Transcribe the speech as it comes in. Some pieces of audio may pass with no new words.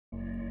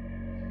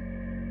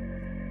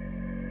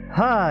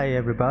Hi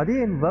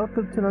everybody and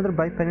welcome to another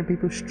By Pen and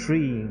Paper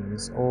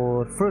streams,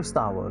 or first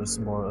hours,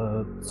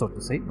 more so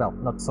to say. Well,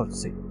 not so to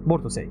say, more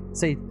to say.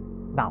 Say it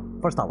now,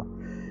 first hour.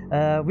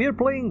 We are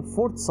playing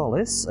Fort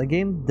Solis, a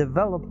game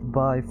developed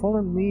by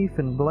Fallen Leaf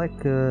and Black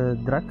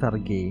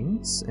Drakkar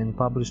Games and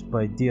published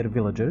by Dear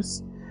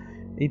Villagers.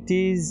 It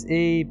is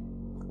a,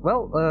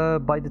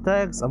 by the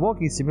tags, a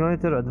walking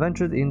simulator,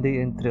 adventure,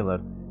 indie and thriller.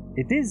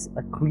 It is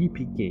a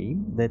creepy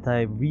game that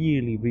I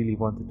really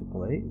wanted to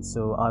play,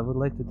 so I would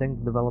like to thank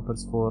the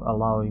developers for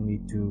allowing me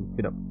to,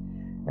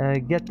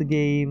 get the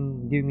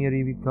game, give me a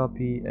review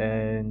copy,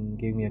 and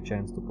give me a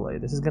chance to play.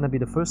 This is gonna be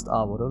the first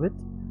hour of it,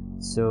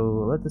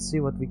 so let us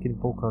see what we can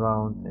poke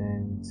around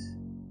and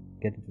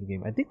get into the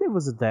game. I think there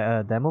was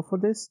a demo for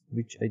this,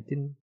 which I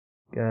didn't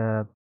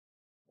have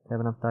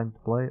enough time to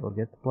play or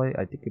get to play.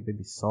 I think I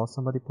maybe saw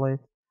somebody play it,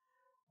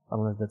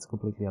 unless that's a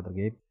completely other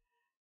game.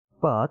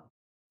 But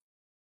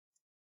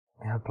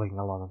I'm playing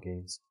a lot of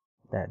games.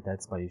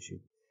 That's my issue.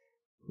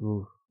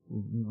 Ooh,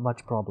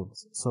 much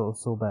problems. So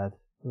bad.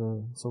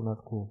 So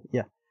not cool.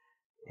 Yeah.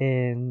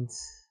 And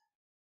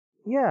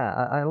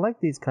yeah, I like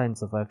these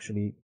kinds of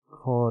actually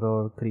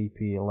horror,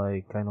 creepy,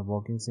 like kind of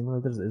walking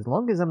simulators. As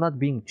long as I'm not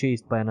being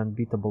chased by an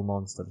unbeatable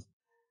monster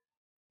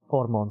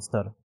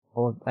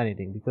or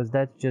anything, because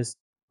that's just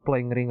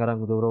playing Ring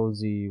Around the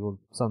Rosie or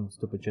some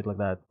stupid shit like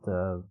that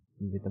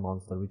with the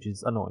monster, which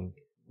is annoying,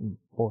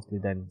 mostly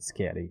then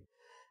scary.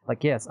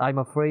 Like, yes, I'm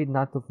afraid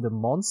not of the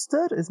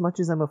monster as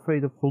much as I'm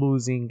afraid of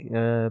losing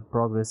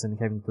progress and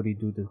having to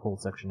redo the whole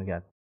section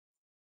again.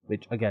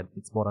 Which, again,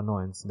 it's more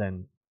annoyance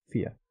than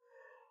fear.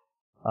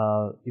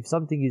 If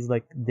something is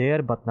like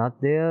there but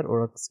not there,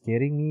 or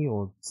scaring me,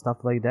 or stuff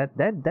like that,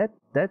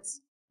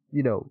 that's,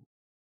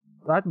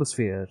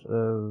 atmosphere,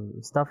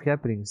 stuff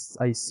happening,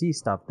 I see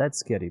stuff, that's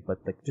scary.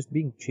 But like just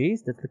being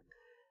chased, that's like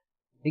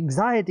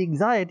anxiety,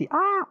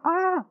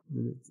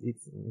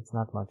 it's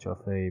not much of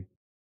a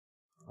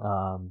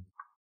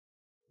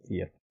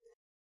here.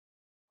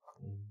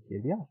 And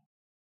here we are.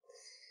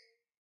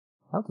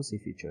 How to see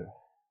feature.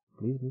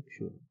 Please make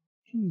sure.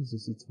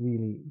 Jesus, it's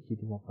really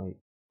heating up my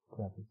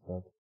graphics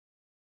card.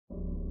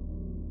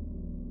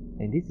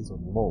 And this is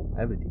on low.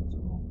 Everything is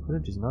on low.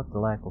 Courage is not the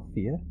lack of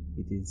fear.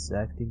 It is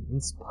acting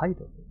in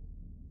spite of it.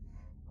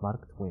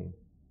 Mark Twain.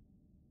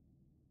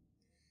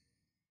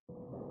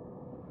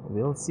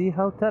 We'll see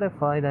how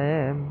terrified I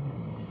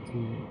am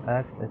to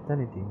act at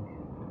anything.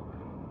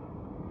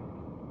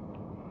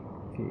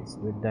 Okay, so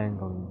we're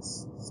dangling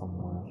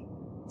somewhere.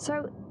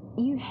 So,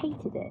 you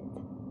hated it?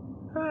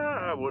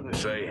 I wouldn't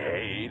say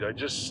hate,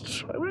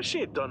 I wish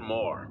he had done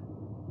more.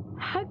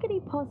 How could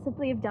he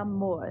possibly have done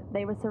more?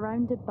 They were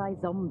surrounded by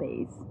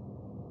zombies.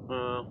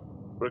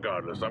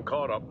 Regardless, I'm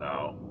caught up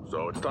now,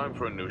 so it's time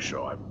for a new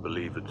show. I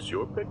believe it's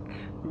your pick.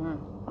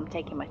 I'm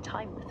taking my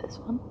time with this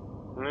one.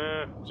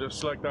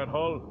 Just like that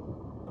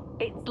hull.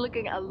 It's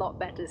looking a lot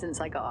better since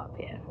I got up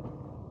here.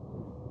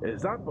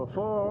 Is that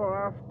before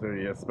or after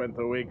you spent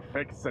a week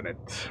fixing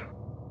it?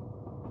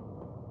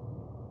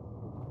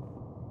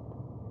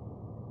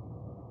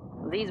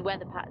 These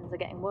weather patterns are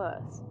getting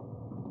worse.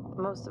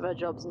 Most of our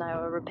jobs now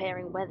are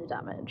repairing weather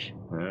damage.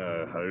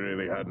 Yeah, I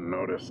really hadn't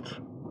noticed.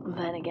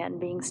 Then again,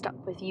 being stuck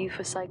with you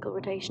for cycle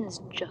rotation is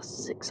just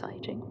as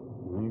exciting.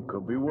 It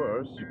could be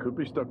worse. You could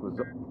be stuck with...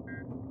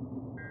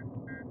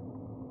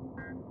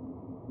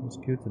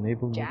 Execute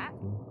enable. Jack?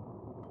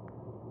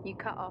 You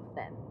cut off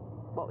then.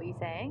 What were you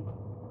saying?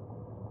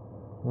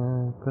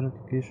 Current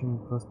location,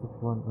 prospect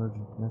 1,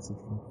 urgent message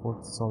from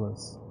Fort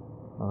Solis.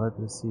 Alert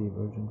receive,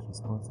 urgent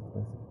responsive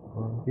message.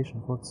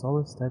 Location Fort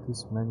Solis,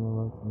 status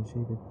manual alert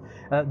initiated.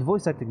 The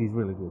voice acting is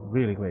really good,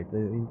 really great.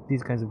 In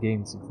these kinds of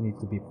games, it needs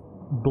to be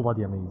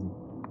bloody amazing.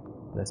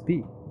 Press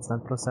P, it's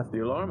not press F. The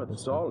alarm at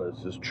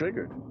Solis is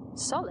triggered.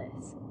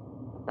 Solis?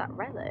 That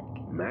relic?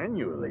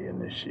 Manually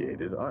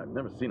initiated? I've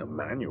never seen a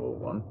manual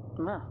one.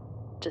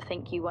 To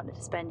think you wanted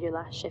to spend your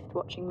last shift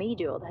watching me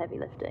do all the heavy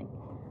lifting.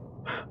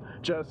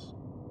 Jess,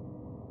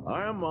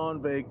 I am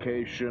on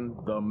vacation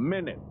the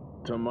minute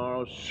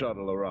tomorrow's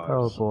shuttle arrives.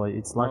 Oh boy,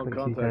 it's I'll likely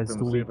he contact has them,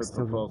 2 see if weeks it's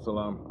a false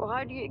alarm. Well,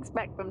 how do you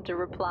expect them to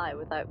reply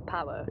without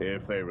power?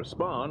 If they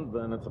respond,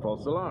 then it's a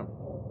false alarm.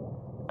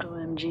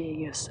 OMG,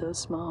 you're so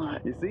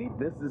smart. You see,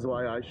 this is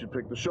why I should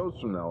pick the shows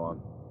from now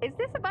on. Is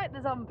this about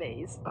the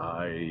zombies?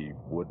 I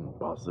wouldn't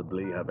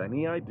possibly have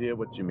any idea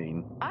what you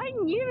mean. I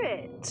knew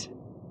it!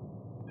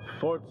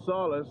 Fort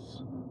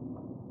Solis.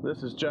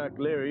 This is Jack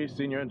Leary,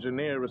 senior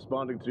engineer,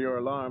 responding to your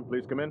alarm.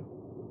 Please come in.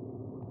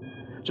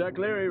 Jack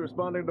Leary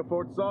responding to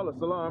Fort Solis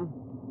alarm.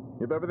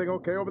 Is everything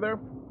okay over there?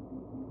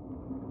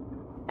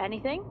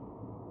 Anything?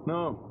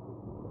 No.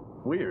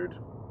 Weird.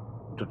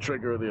 To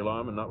trigger the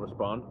alarm and not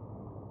respond.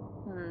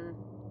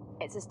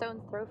 It's a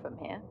stone's throw from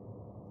here.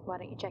 Why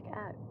don't you check it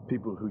out?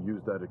 People who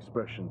use that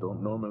expression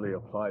don't normally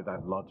apply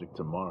that logic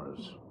to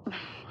Mars.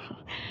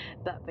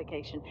 That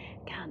vacation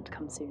can't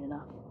come soon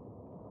enough.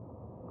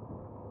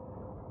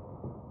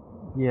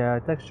 Yeah,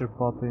 texture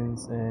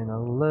poppings and a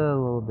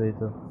little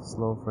bit of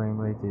slow frame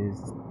rate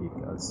is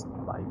because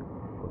my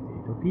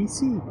potato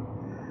PC.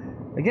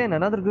 Again,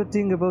 another good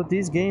thing about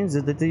these games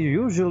is that they're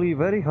usually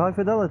very high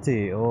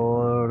fidelity,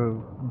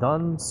 or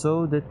done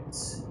so that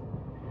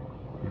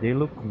they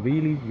look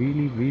really,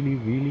 really, really,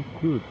 really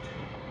good.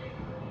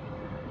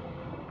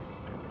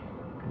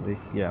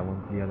 Yeah, I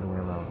went the other way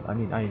around. I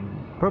mean, I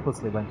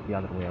purposely went the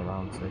other way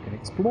around so I can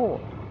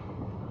explore.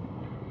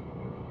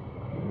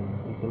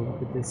 And take a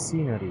look at the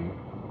scenery.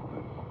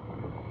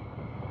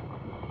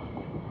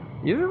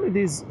 Usually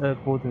these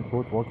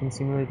quote-unquote walking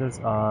simulators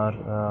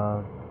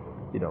are,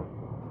 you know,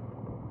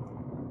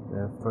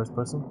 first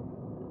person.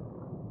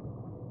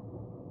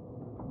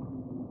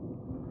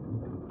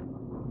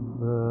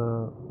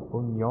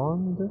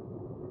 Onyond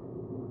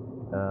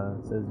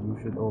says you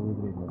should always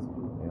read this.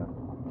 Yeah.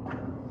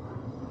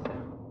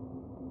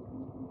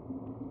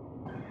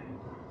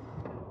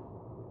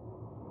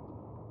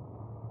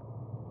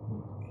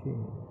 Okay.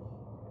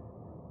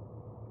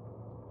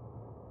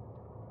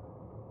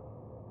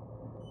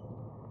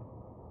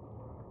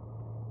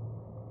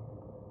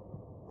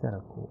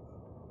 Cool.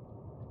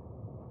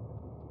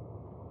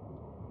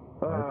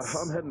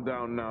 I'm heading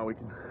down now. We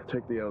can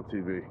take the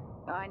LTV.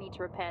 I need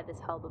to repair this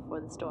hull before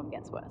the storm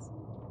gets worse.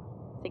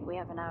 I think we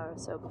have an hour or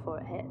so before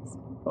it hits.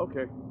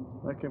 Okay,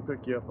 I can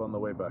pick you up on the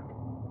way back.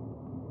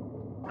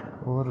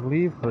 Or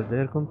leave her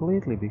there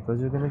completely, because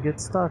you're gonna get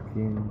stuck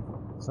in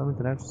some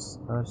interactions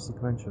are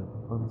sequential.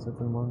 Only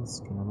certain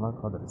ones can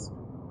unlock others.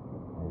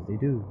 As they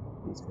do,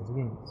 these kinds of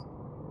games.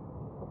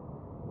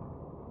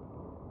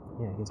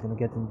 Yeah, he's gonna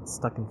get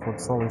stuck in Fort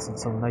Solis in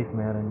some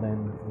nightmare and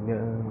then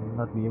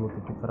not be able to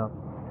pick her up.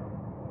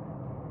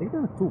 I think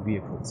there are two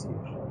vehicles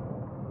here.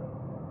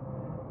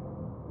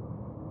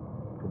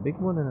 A big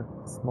one and a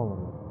smaller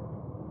one.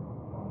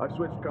 I've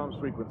switched comms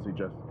frequency,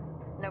 Jess.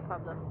 No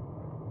problem.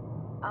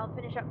 I'll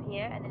finish up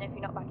here, and then if you're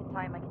not back in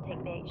time, I can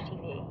take the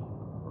HTV.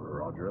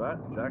 Roger that.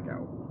 Jack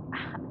out.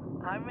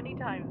 How many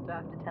times do I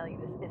have to tell you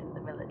this isn't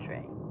the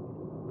military?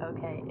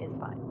 Okay, it's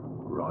fine.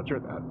 Roger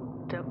that.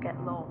 Don't get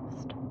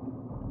lost.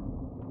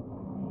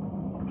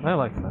 I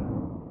like her.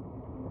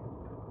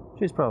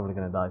 She's probably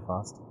gonna die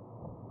fast.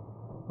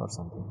 Or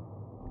something.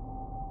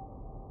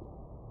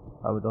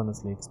 I would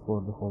honestly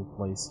explore the whole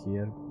place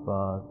here,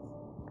 but...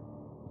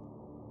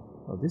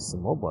 Oh, this is a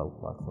mobile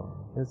platform.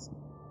 It's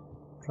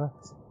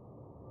tracks.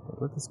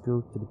 But let us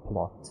go to the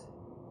plot.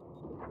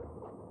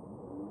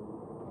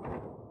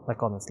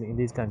 Like honestly, in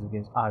these kinds of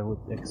games, I would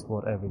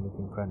explore every nook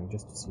and cranny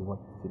just to see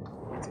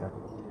what's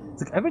happening.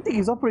 It's like everything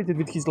is operated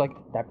with his like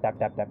tap tap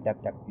tap tap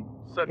tap tap.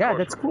 Set Yeah, course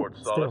that's for cool. Fort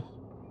Solis.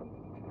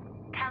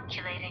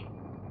 Calculating.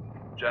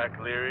 Jack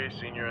Leary,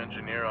 senior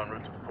engineer en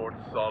route to Fort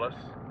Solis,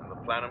 in the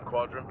Planum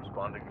Quadrant,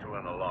 responding to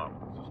an alarm.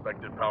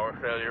 Suspected power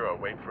failure.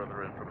 Await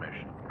further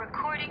information.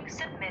 Recording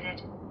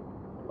submitted.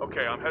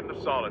 Okay, I'm heading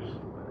to Solis.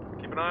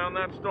 Keep an eye on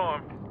that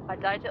storm. I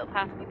doubt it'll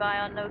pass me by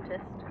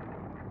unnoticed.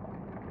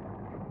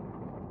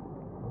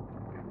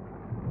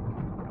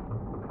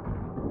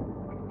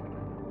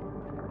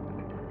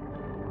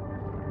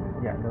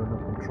 Yeah, no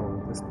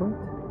control at this point.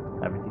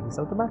 Everything is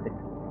automatic.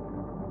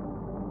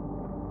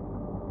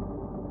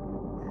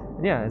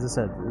 And yeah, as I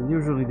said,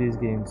 usually these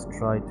games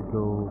try to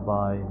go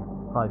by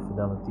high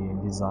fidelity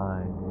in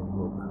design and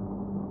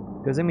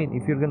look. Because I mean,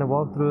 if you're gonna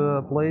walk through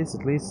a place,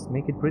 at least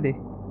make it pretty.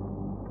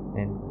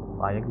 And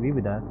I agree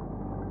with that.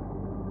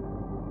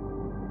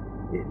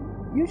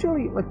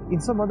 Usually, like in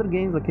some other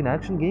games, like in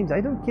action games,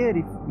 I don't care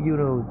if, you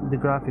know, the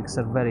graphics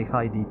are very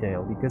high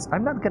detail, because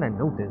I'm not gonna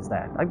notice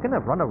that. I'm gonna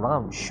run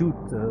around, shoot,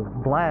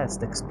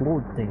 blast,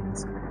 explode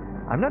things.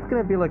 I'm not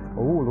gonna be like,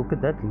 oh, look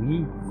at that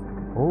leaf.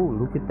 Oh,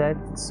 look at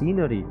that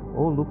scenery.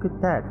 Oh, look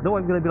at that. No,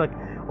 I'm gonna be like,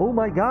 oh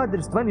my god,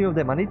 there's 20 of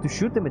them. I need to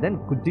shoot them and then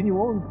continue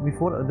on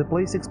before the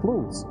place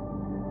explodes.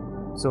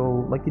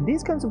 So, like in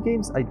these kinds of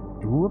games, I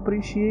do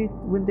appreciate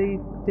when they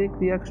take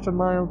the extra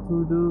mile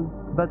to do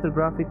better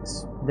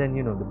graphics than,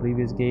 you know, the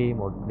previous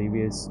game or the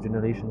previous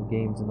generation of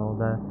games and all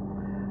that.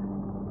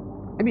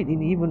 I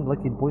mean, even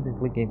like in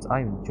point-and-click games,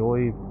 I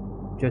enjoy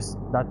just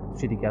not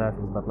shitty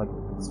graphics, but like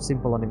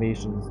simple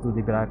animations,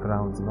 2D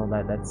backgrounds and all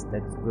that. That's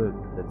good.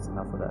 That's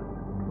enough of that.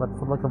 But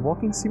for like a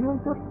walking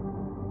simulator,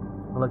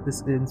 or like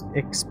this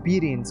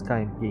experience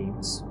kind of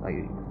games, I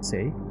would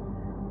say,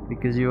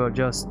 because you are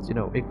just, you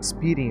know,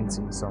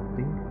 experiencing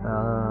something,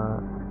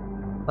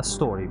 a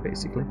story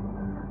basically.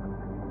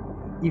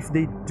 If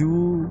they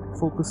do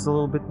focus a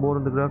little bit more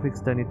on the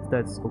graphics, then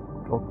that's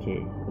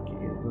okay.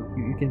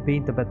 You can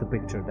paint a better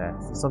picture.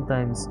 That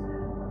sometimes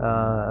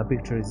a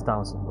picture is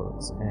 1,000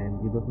 words,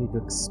 and you don't need to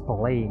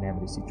explain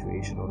every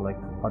situation or like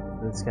what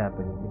is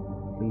happening. You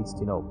can at least,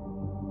 you know,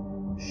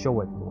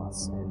 show it to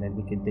us, and then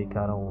we can take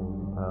our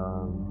own.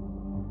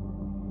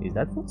 Is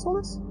that Fort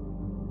Solis?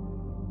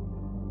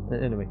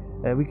 Anyway,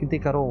 we can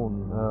take our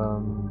own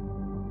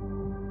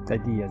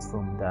ideas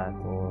from that,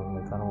 or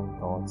like our own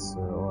thoughts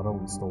or our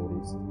own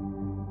stories.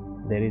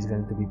 There is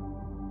going to be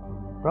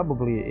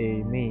probably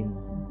a main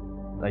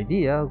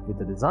idea with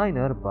the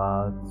designer,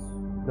 but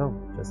no,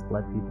 just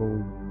let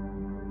people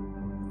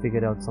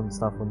figure out some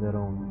stuff on their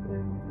own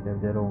and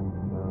have their own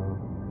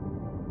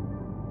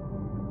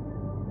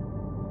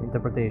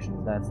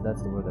interpretations. That's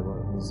the word I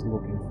was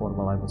looking for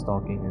while I was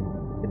talking,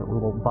 and a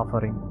little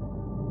buffering.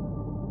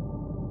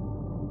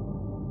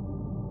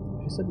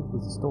 She said it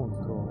was a stone's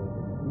throw,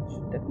 which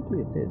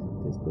technically it is.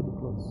 It is pretty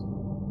close.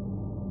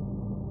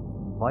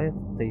 Wyatt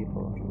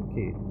Taylor.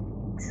 Okay.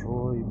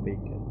 Troy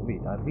Bacon.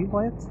 Wait, are we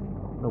Wyatt?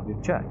 No,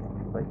 we're Jack,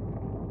 right?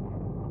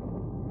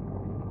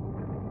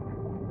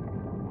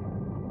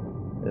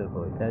 Oh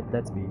boy,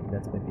 that's me.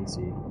 That's my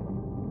PC.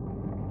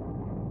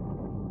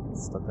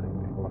 Stuttering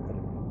and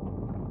fluttering.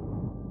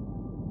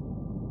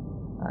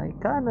 I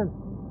kinda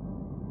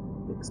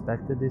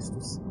expected this to,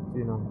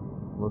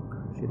 look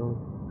shitty.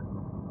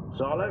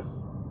 Solis?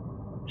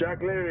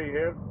 Jack Leary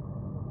here.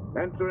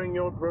 Entering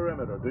your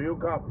perimeter. Do you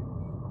copy?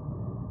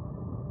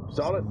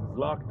 Solis is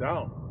locked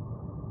down.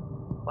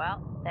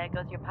 Well, there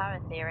goes your power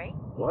theory.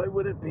 Why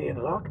would it be in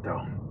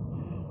lockdown?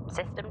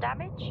 System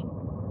damage?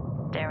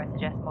 Dare I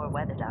suggest more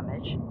weather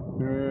damage?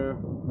 Yeah,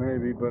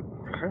 maybe, but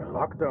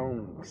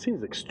lockdown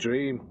seems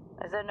extreme.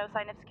 Is there no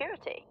sign of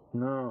security?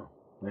 No,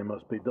 they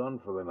must be done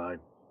for the night.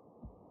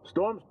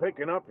 Storm's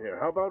picking up here.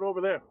 How about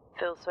over there?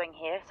 Full swing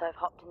here, so I've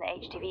hopped in the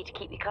HTV to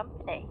keep you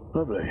company.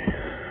 Lovely.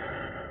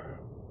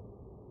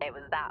 It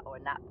was that or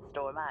nap the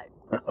storm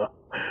out.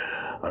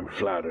 I'm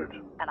flattered.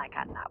 And I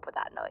can't nap with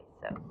that noise,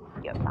 so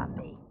your plan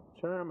B.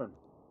 Chairman.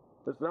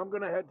 Listen, I'm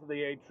gonna head to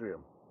the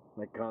atrium.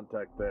 Make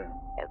contact there.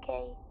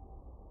 Okay.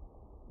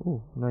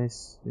 Oh,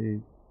 nice. I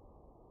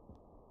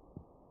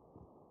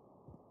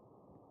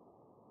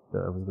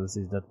was gonna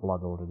say that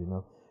blood already,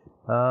 no?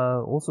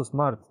 Also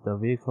smart, the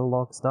vehicle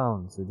locks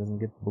down so it doesn't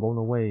get blown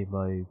away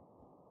by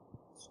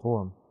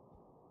storm.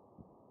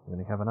 We're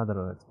gonna have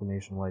another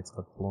explanation why it's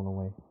got blown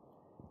away.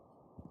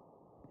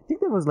 I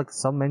think there was like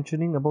some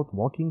mentioning about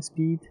walking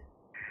speed.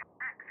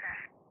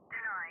 Access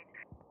denied.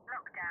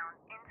 Lockdown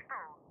in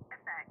full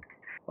effect.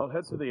 I'll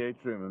head to the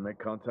atrium and make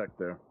contact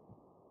there.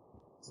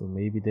 So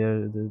maybe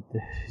there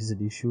is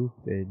an issue.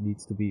 It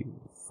needs to be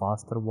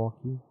faster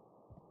walking.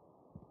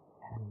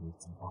 I need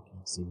some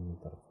walking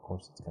simulator. Of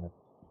course, it's gonna.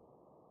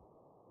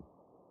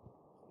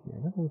 Yeah,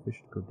 I don't know if we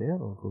should go there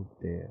or go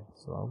there.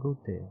 So I'll go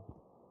there.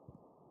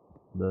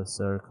 The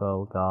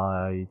circle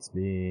guides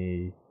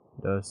me.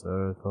 The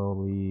circle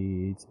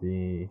leads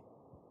me.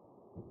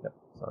 Yep,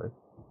 sorry.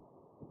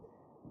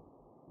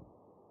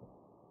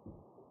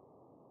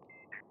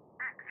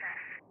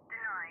 Access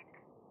denied.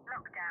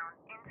 Lockdown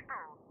in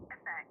full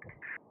effect.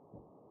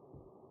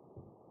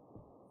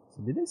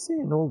 So did I say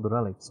an old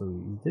relic? So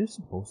is there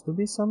supposed to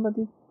be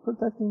somebody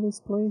protecting this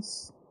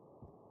place?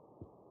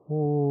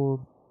 Or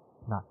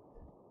not?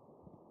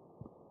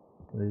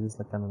 Or is this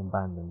like an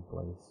abandoned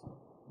place?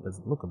 Does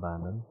it look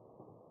abandoned?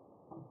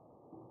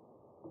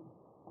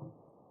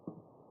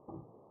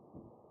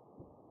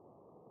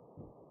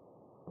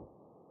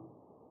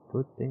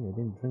 Good thing I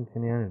didn't drink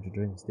any energy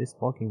drinks. This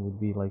walking would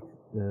be like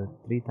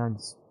 3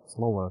 times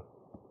slower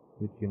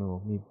with,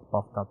 me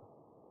buffed up.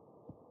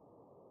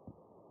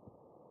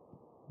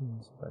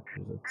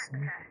 Inspectors at sea.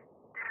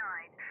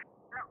 Denied.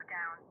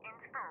 Lockdown in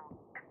full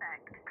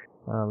effect.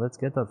 Let's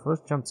get our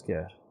first jump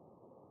scare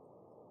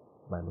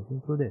by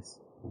looking through this.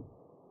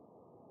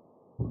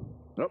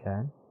 Nope.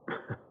 Can.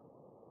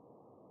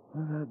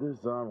 I've had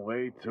this on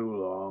way too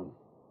long.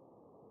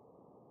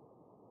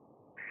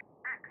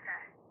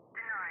 Access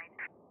denied.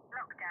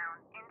 Lockdown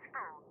in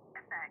full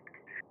effect.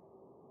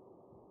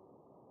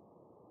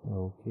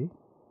 Okay.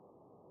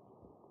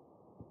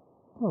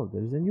 Oh,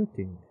 there's a new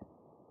thing.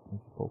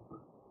 Poke.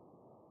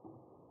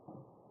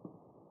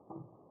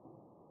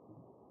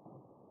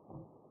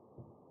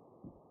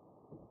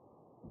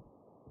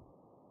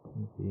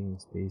 Being in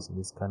space in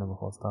this kind of a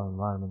hostile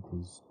environment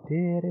is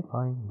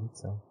terrifying in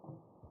itself.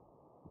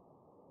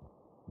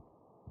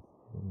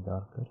 Getting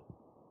darker.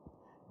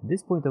 At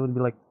this point I would be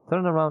like,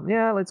 turn around,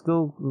 yeah, let's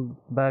go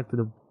back to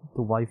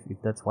the wife,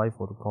 if that's wife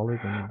or call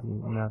it, and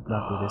not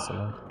do this a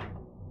lot.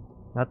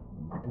 Not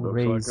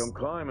raise. Looks like I'm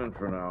climbing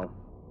for now.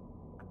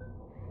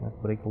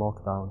 Not break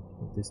lockdown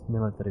of this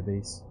military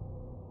base.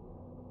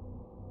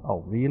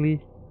 Oh,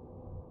 really?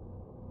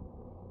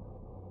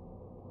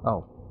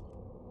 Oh.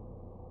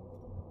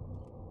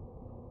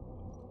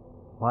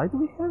 Why do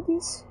we have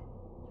these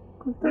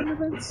quick time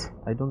events?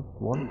 I don't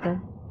want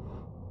them.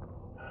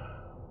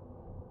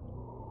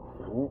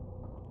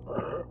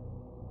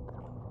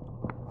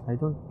 I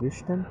don't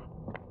wish them.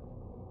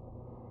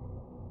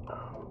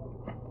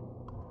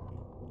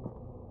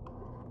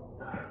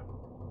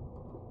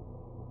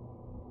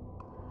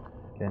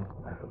 Again,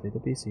 I update the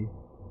PC.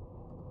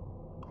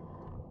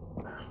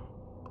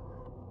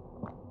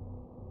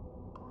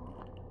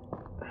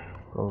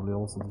 Probably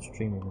also the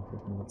streaming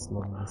equipment that's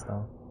slowing this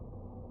down.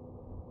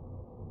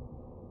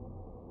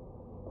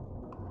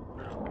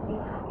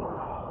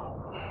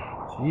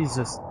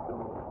 Jesus,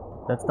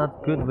 that's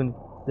not good when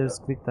there's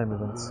quick time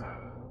events.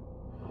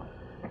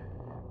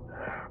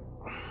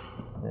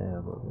 Yeah,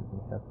 but we can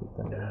have quick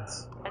time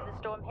events. Has the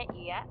storm hit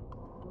you yet?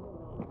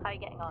 How are you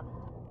getting on?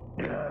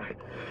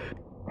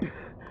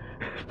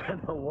 It's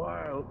been a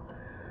while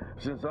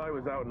since I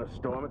was out in a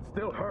storm. It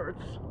still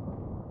hurts.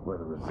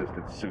 Weather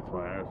resistant suits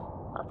my ass.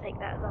 I'll take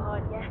that as a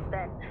hard yes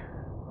then.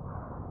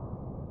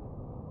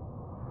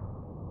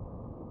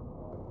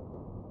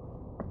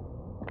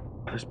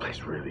 This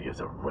place really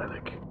is a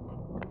relic.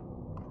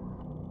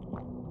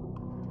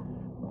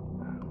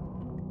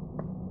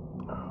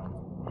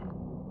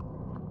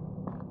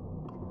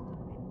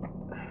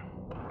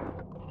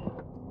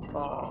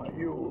 Oh,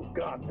 you've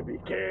got to be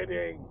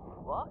kidding.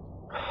 What?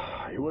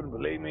 You wouldn't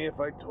believe me if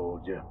I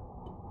told you.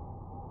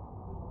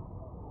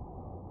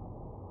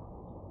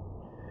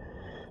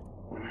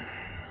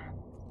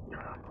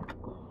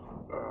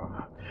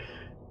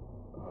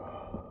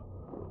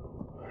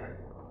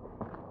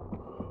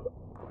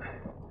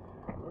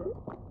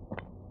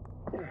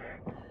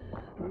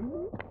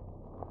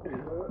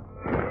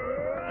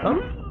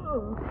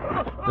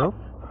 No.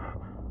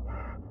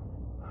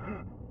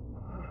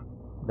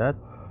 That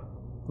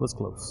was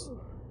close.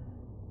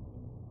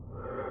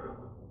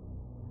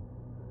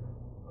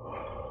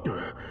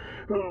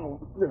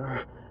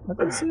 I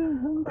can see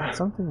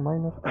something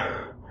minor.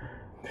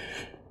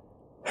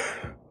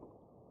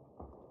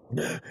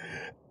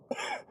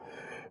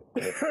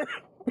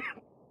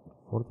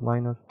 Fourth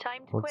minor.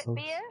 Time to Fourth quit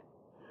Solis. beer?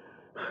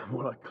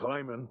 More like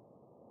climbing.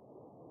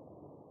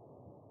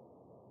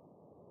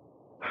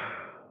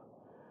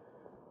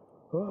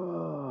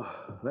 Oh,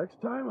 next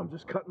time I'm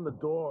just cutting the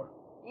door.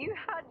 You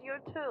had your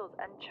tools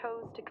and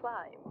chose to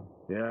climb.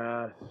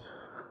 Yes.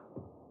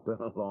 Been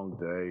a long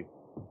day.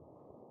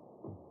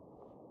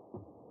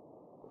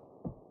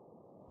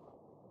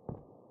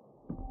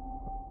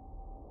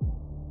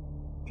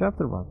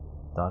 Chapter 1.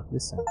 Dark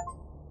Descent.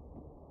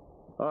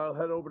 I'll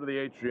head over to the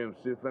atrium,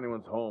 see if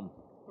anyone's home.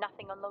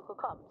 Nothing on local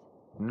comms.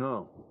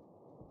 No.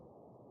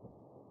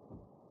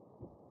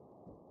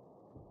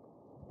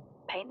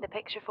 Paint the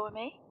picture for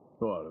me?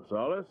 What, of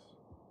Solis?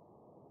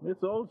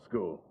 It's old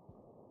school.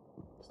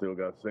 Still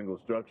got single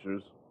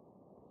structures.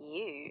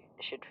 You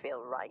should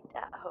feel right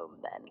at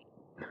home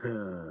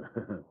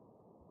then.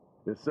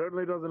 It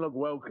certainly doesn't look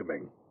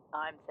welcoming.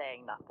 I'm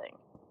saying nothing.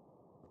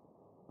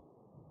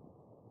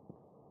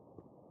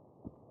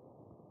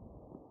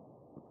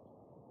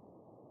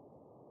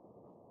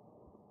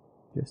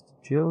 Just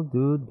a chill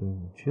dude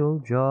doing a chill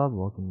job,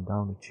 walking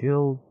down a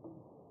chill,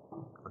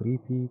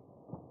 creepy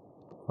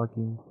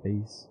fucking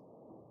place.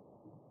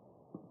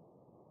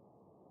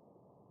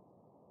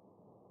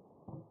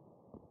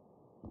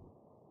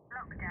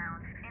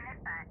 Lockdown in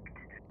effect.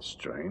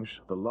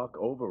 Strange. The lock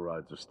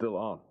overrides are still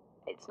on.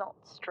 It's not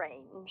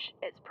strange.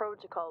 It's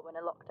protocol when a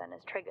lockdown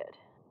is triggered.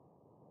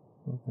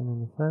 Open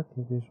in effect,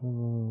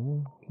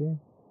 location, okay.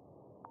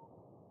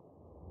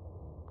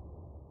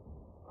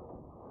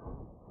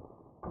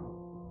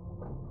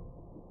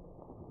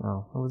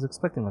 Oh, I was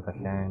expecting like a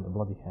hand, a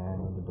bloody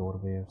hand on the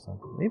doorway or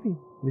something. Maybe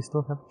we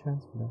still have a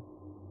chance for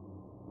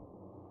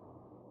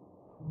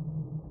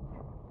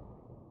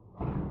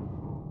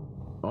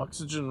that.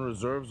 Oxygen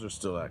reserves are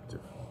still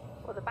active.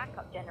 Well, the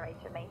backup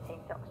generator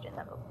maintains oxygen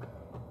levels.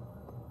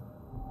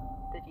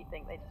 Did you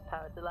think they just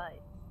powered the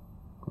light?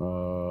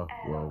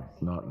 Well,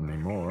 not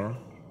anymore.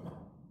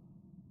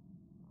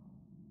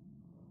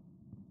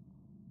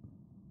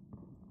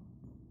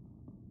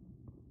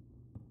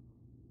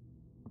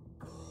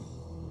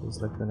 It's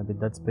like gonna be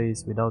Dead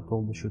Space without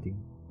all the shooting.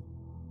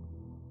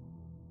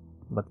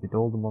 But with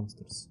all the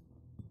monsters.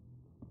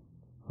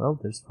 Well,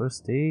 there's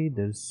first aid,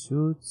 there's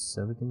suits,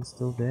 everything's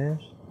still there.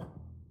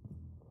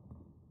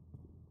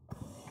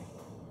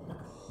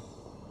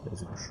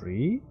 There's a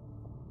tree.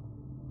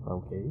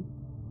 Okay.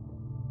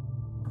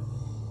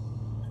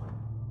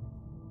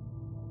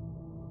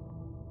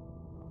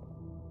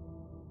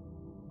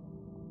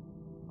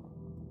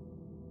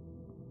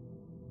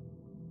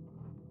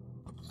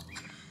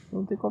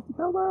 Don't take off the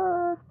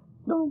helmet!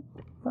 No!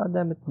 God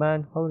damn it,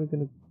 man. How are you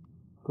gonna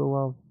go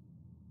out?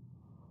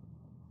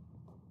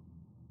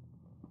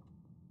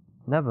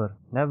 Never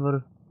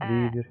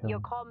leave your helmet. Your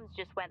comms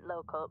just went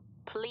local.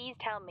 Please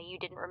tell me you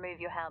didn't remove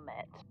your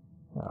helmet.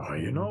 Oh,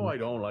 you know I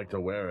don't like to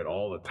wear it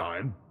all the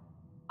time.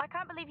 I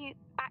can't believe you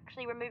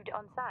actually removed it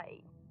on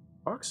site.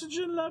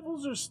 Oxygen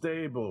levels are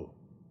stable.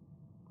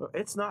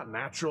 It's not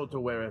natural to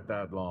wear it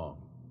that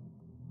long.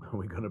 Are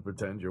we gonna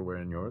pretend you're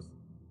wearing yours?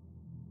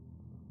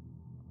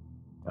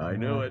 I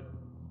knew it.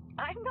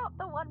 I'm not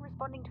the one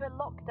responding to a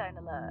lockdown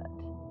alert.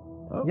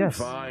 I'll Yes.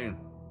 be fine.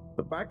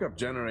 The backup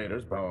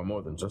generators power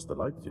more than just the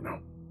lights, you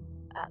know.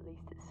 At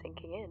least it's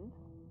sinking in.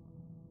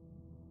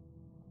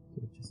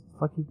 Just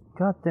fucking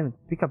goddamn it,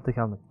 pick up the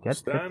helmet. Get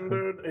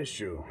Standard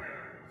issue.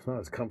 It's not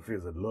as comfy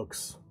as it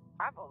looks.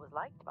 I've always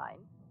liked mine.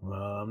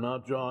 Well, I'm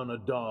not drawing a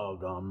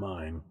dog on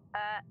mine.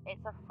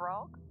 It's a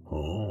frog?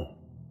 Oh.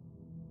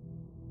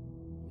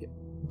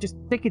 Just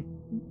take it.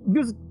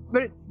 Use it.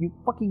 Wear it. You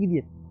fucking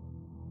idiot.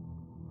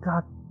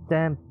 God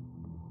damn.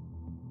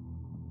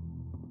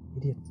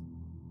 Idiot.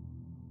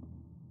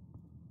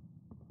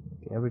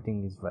 Okay,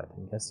 everything is red.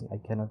 I'm guessing I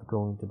cannot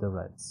go into the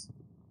reds.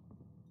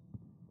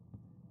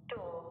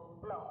 Door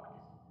locked.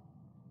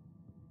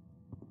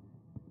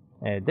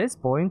 At this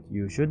point,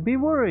 you should be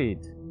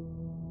worried.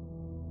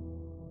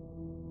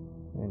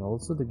 And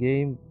also the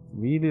game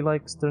really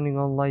likes turning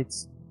on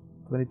lights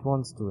when it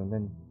wants to and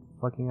then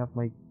fucking up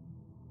my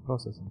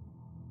processing.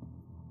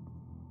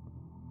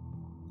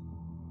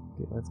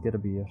 Okay, let's get a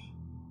beer.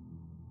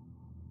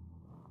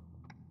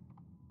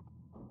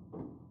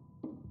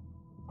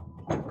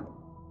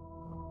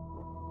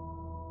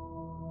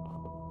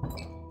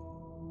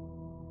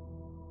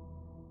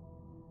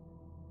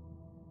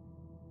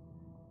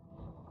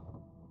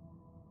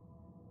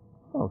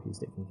 Oh, he's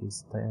taking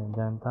his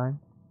damn time.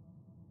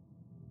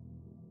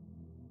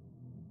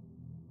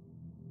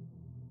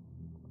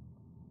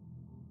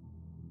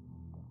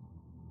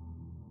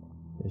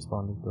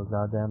 Responding to a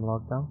goddamn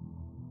lockdown.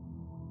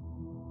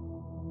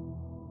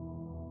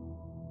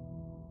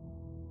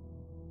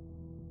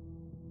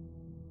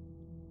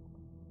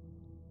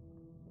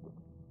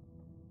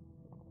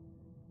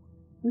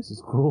 This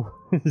is cool.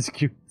 This is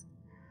cute.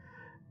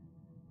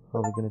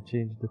 Probably gonna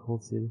change the whole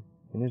city.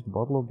 Finish the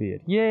bottle of beer.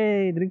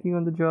 Yay! Drinking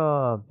on the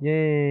job.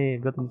 Yay!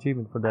 Got an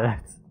achievement for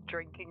that.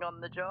 Drinking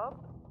on the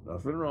job?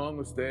 Nothing wrong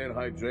with staying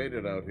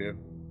hydrated out here.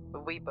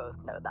 We both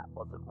know that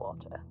wasn't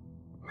water.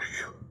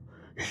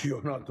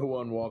 You're not the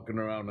one walking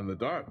around in the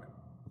dark.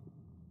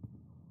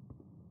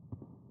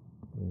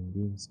 And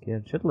being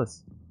scared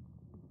shitless.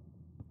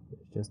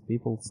 There's just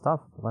people stuff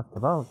left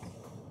about.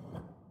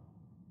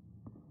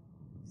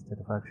 Instead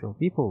of actual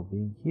people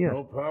being here.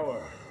 No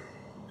power.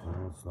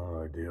 That's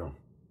not ideal.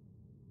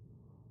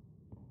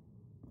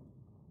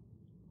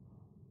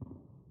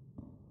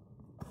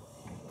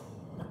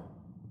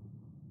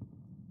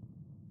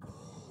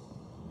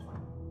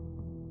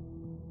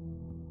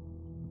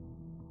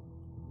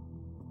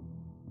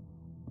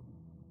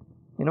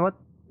 You know what?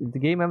 If the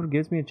game ever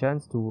gives me a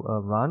chance to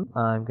run,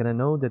 I'm gonna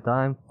know that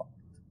I'm fucked.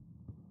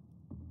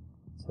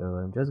 So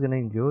I'm just gonna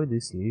enjoy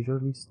this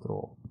leisurely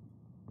stroll.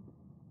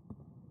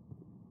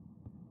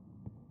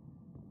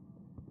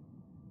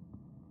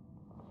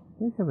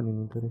 Do I have an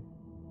inventory?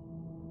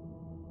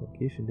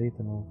 Location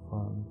data now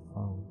found.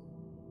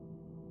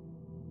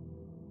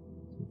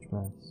 Switch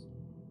maps.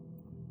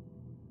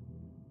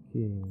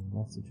 Okay,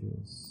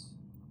 messages.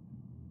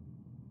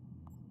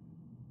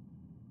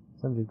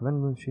 Subject,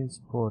 vending machine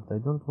support. I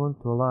don't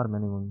want to alarm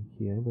anyone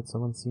here, but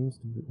someone seems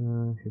to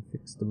have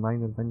fixed the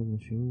minor vending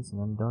machines and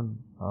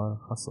undone our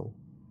hustle.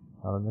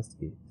 I'll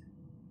investigate.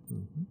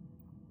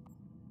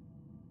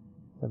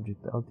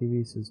 Subject,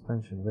 LTV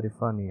suspension. Very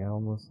funny. I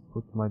almost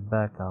put my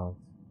back out.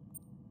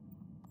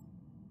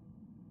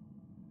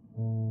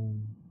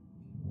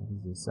 What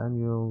is this?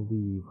 Annual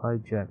leave. Hi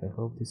Jack, I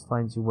hope this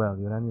finds you well.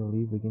 Your annual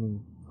leave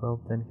beginning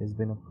 12/10 has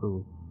been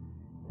approved.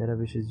 Tara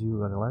wishes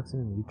you a relaxing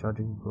and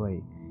recharging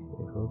break.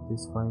 I hope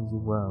this finds you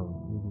well.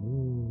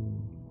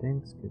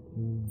 Thanks,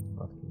 Captain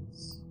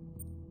Watkins.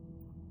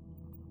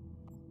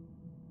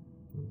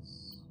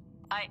 Yes.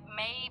 I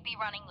may be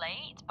running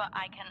late, but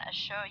I can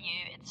assure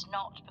you it's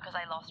not because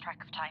I lost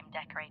track of time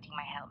decorating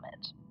my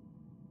helmet.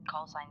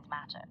 Call signs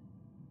matter.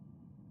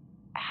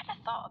 I had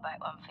a thought about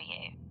one for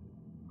you.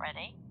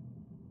 Ready?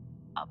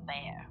 A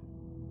bear.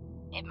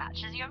 It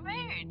matches your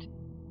mood.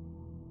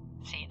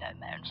 See you down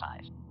there in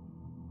 5.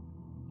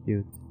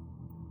 Cute.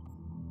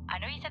 I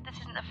know you said this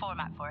isn't the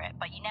format for it,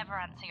 but you never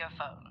answer your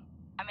phone.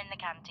 I'm in the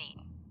canteen.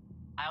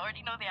 I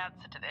already know the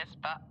answer to this,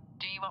 but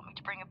do you want me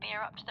to bring a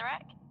beer up to the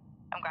wreck?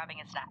 I'm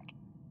grabbing a snack.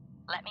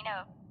 Let me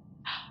know.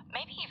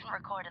 Maybe even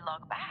record a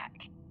log back.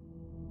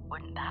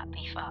 Wouldn't that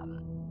be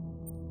fun?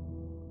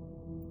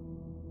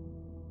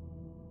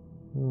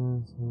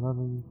 Yes,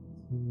 11,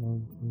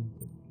 19,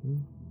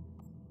 13.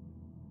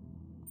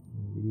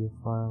 Video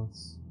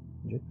files.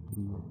 Project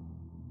video.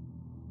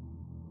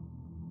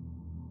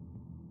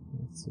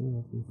 Let's see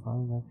what we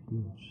find up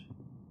here.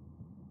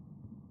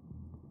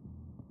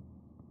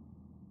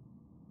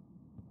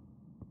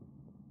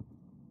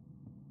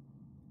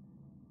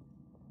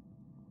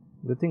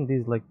 Good thing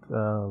these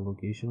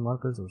location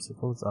markers or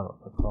circles are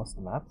across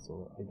the map,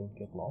 so I don't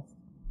get lost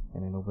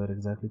and I know where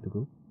exactly to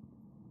go.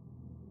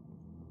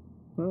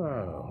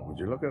 Oh, would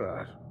you look at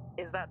that?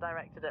 Is that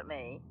directed at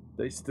me?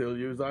 They still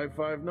use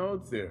i5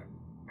 nodes here.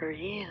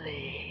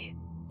 Really?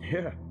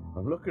 Yeah,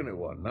 I'm looking at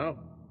one now.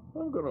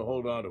 I'm gonna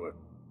hold on to it.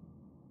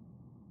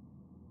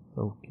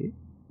 Okay.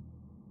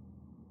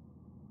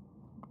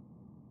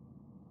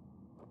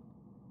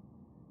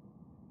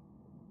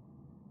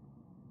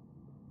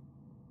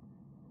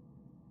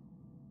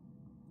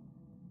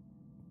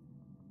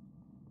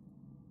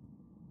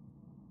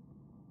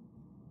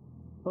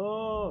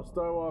 Oh,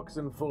 Star Walk's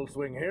in full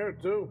swing here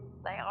too.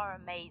 They are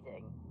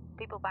amazing.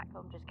 People back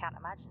home just can't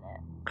imagine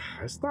it.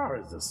 A star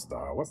is a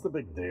star. What's the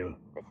big deal?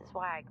 This is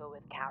why I go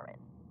with Karen.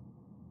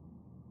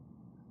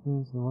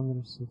 Here's the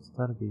wonders of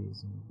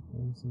stargazing.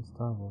 There's some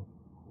Star Wars.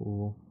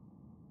 Cool.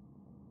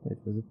 Wait,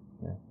 was it?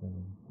 Yeah,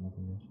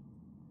 nothing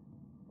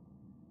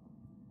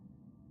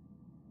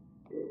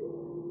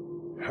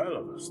there. Hell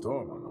of a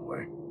storm on the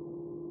way.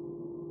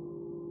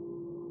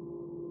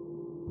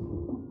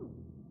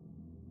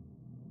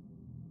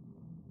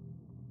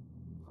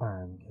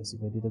 Fine, guess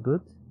if I did a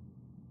good.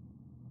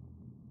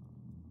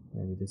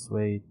 Maybe this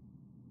way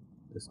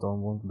the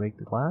storm won't break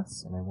the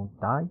glass and I won't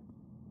die.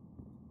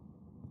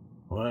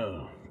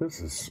 Well, this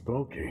is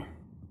spooky.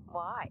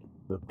 Why?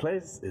 The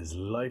place is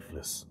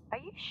lifeless. Are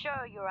you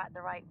sure you're at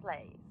the right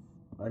place?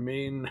 I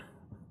mean,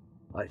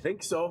 I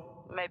think so.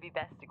 Maybe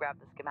best to grab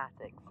the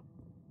schematics.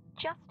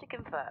 Just to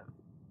confirm,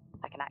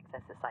 I can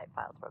access the site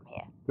files from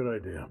here. Good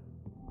idea.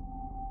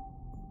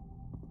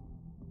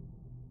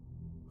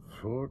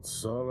 Fort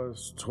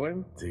Solis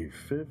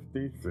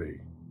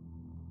 2053.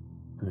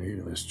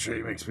 Even this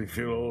tree makes me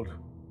feel old.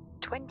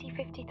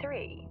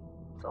 2053?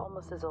 It's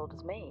almost as old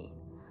as me.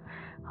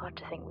 Hard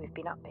to think we've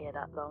been up here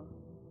that long.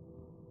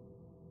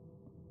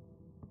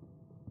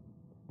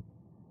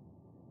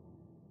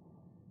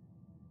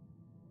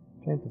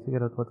 Trying to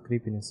figure out what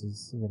creepiness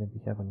is gonna be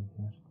happening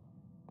here.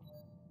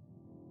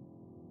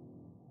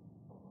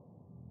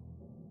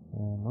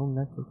 No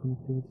network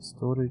connectivity,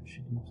 storage,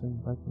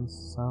 background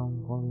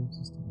sound, volume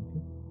system.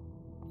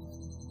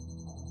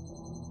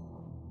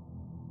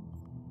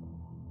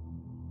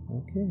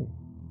 Okay.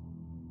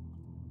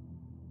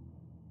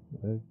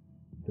 Where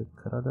the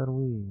crud are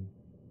we?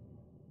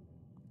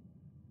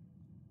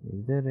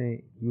 Is there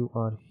a... You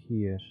are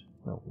here.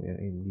 No, we are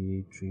in the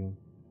atrium.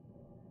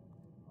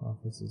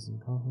 Offices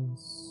and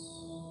conference.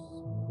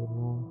 Another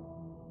one.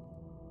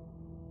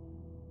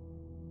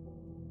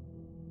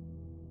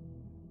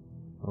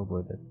 Oh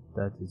boy,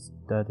 that is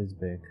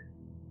big.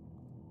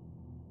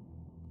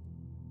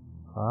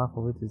 Half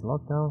of it is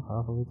locked down,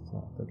 half of it is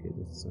not. Okay,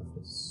 this is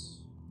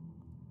surface.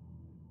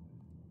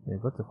 They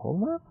got the whole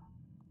map?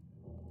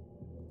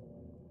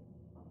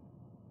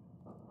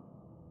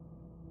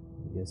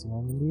 I'm guessing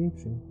I'm in the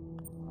atrium.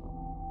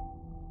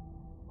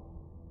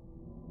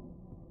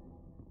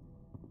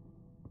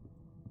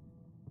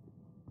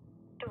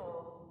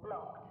 Door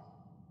locked.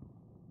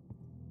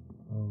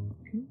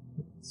 Okay,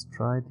 let's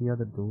try the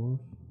other door.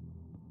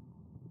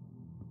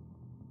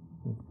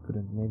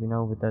 Couldn't. Maybe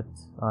now with that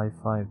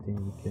I5 thing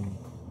we can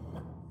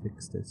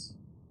fix this.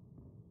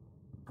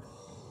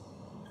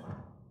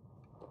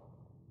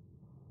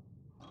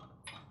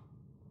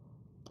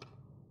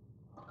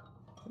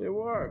 It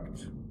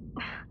worked.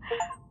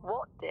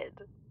 What did?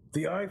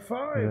 The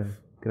I5.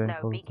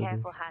 No, be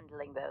careful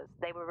handling those.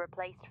 They were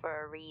replaced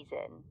for a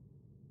reason.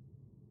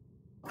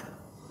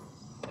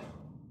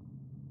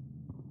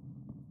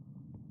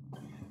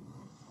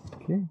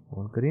 Okay,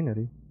 more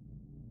greenery.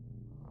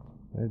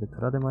 Where the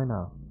crud am I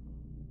now?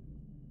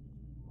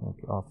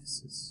 Okay,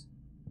 offices.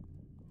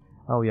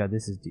 Oh yeah,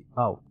 this is the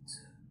out.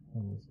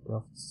 And this the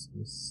office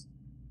is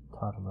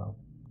terminal.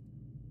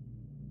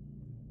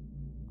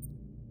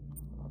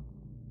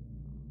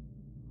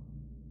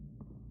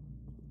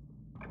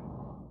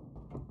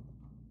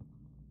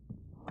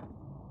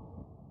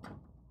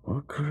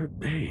 What could it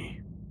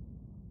be?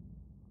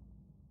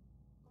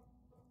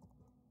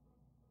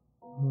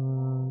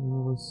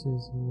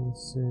 Invoices.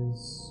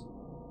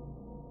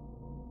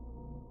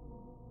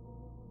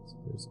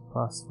 There's a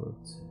password.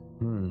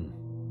 No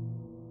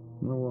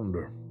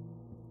wonder.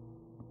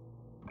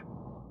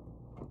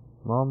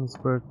 Mom's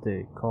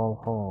birthday, call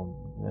home.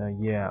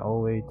 Yeah,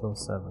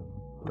 0807.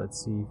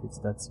 Let's see if it's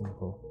that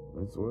simple.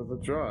 It's worth a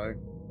try.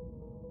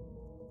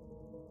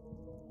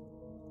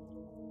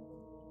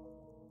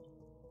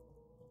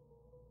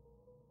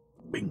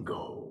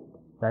 Bingo.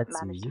 That's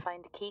Managed easy. to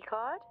find a key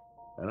card?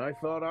 And I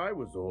thought I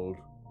was old.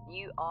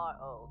 You are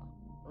old.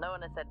 No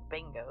one has said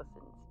bingo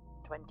since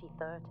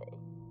 2030.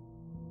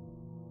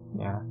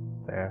 Yeah,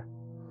 fair.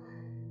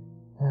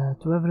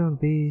 To everyone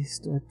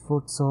based at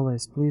Fort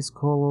Solis, please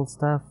call all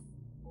staff.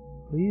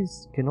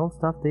 Please, can all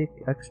staff take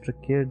extra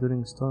care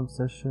during storm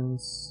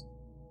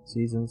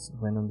seasons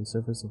when on the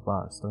surface of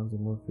bars? Storms are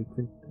more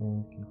frequent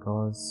and can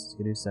cause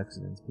serious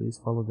accidents. Please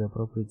follow the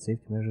appropriate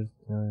safety measures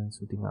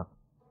suiting up.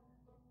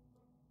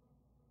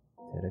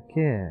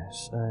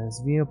 Terrakesh.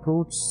 As we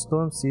approach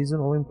storm season,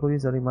 all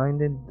employees are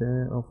reminded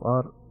of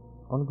our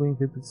ongoing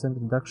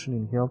 50% reduction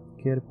in health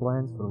care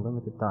plans for a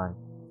limited time.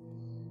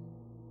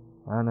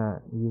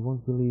 Anna, you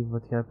won't believe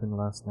what happened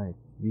last night.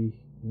 We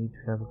need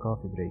to have a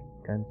coffee break.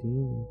 Canteen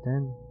in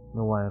 10?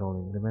 No wire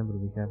rolling. Remember,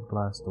 we have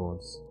glass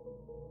doors.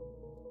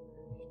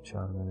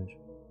 HR manager.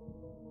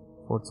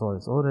 Fort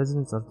Solis. All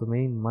residents are to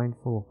remain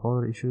mindful of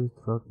power issues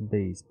throughout the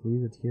days.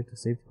 Please adhere to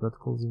safety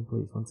protocols in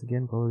place. Once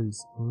again, power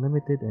is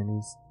unlimited and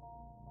is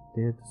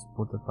there to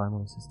support the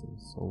primary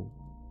systems.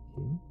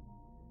 Okay.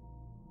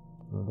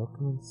 No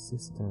document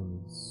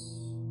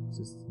systems.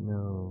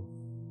 No.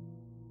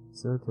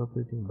 Facility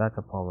operating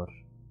backup power.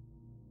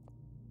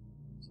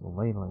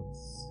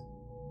 Surveillance.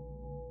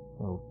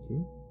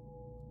 Okay.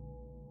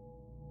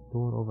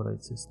 Door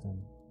override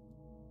system.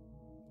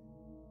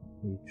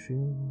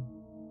 Atrium.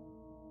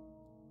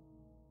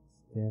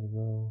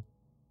 Stairwell.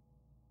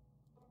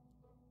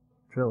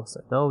 Drill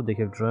set. Oh, they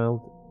have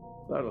drilled.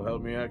 That'll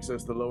help me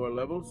access the lower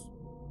levels.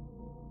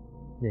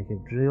 They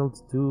have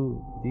drilled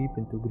too deep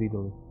and too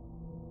greedily.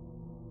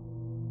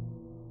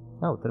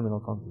 Oh, terminal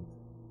content.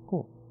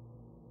 Cool.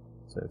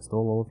 So I've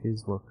stole all of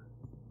his work.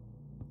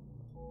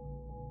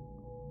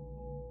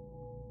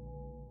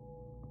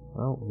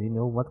 Well, we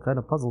know what kind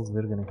of puzzles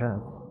we're gonna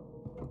have.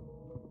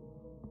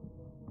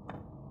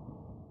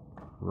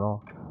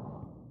 Rock.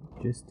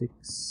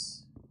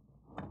 Logistics.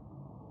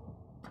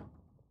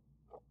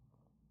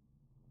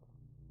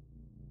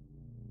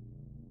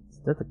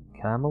 that a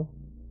camel?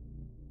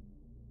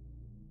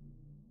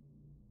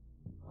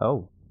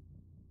 Oh.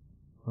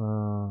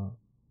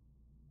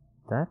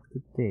 That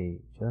could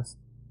day, just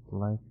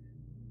like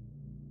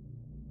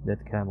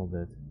that camel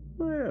did.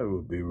 It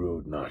would be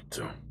rude not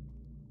to.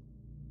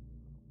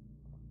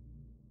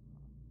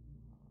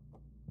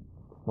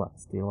 What,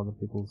 steal other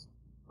people's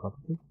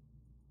property?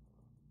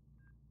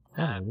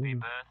 Happy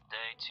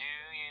birthday to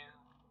you.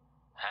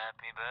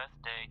 Happy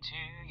birthday to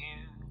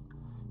you.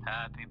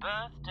 Happy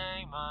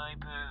birthday, my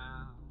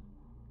boo.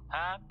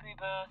 Happy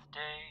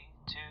birthday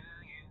to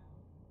you.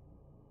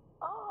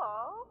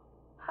 Oh,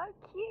 how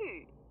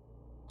cute.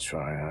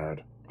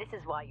 Triad. This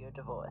is why you're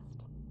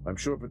divorced. I'm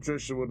sure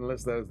Patricia wouldn't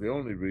list that as the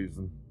only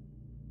reason.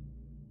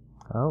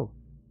 Oh.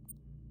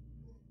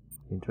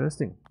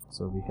 Interesting.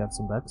 So we have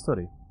some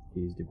backstory.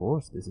 He is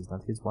divorced. This is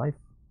not his wife.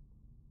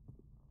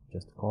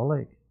 Just a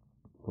colleague.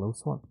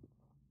 Close one.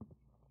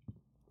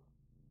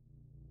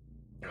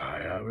 I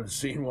haven't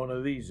seen one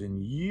of these in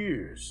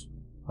years.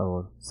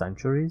 Or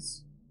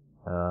centuries?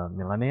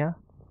 Millennia?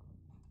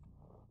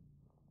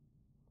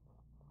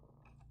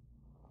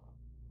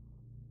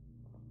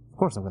 Of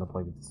course I'm gonna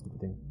play with this stupid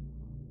thing.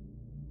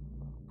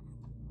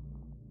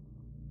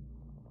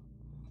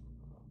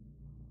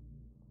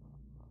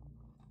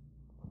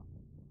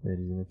 There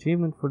is an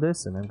achievement for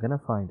this and I'm gonna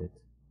find it.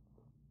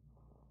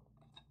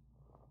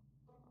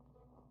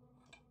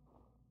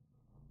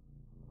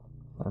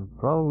 And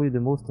probably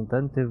the most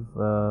attentive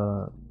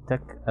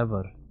tech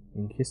ever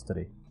in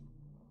history.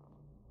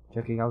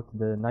 Checking out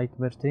the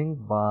nightmare thing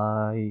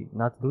by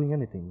not doing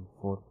anything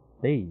for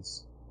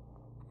days.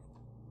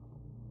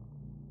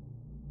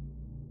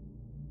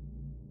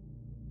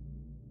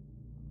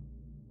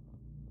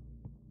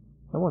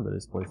 No wonder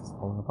this place is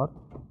falling apart.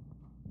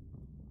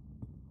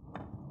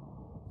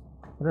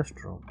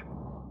 Restaurant.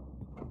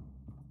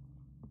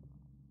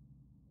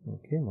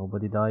 Okay,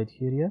 nobody died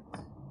here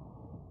yet.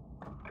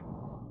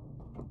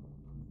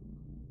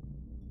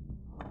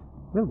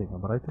 Building a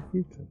brighter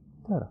future.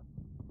 Terra.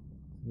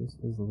 This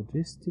is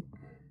logistic.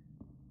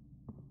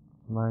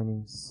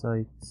 Mining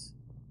site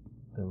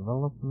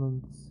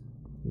development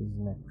is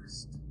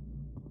next.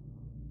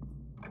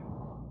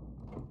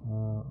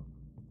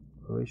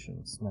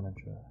 Operations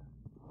manager.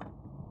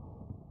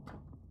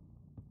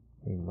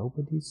 Hey,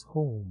 nobody's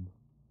home.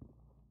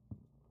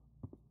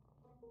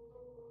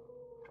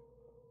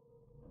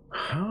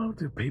 How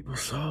do people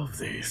solve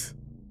these?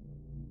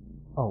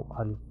 Oh,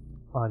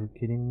 are you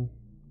kidding me?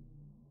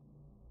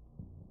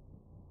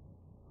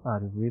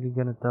 Are you really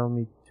gonna tell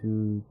me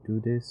to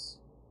do this?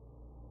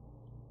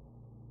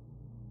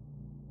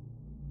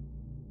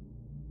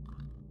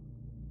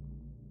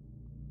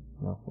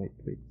 No, wait.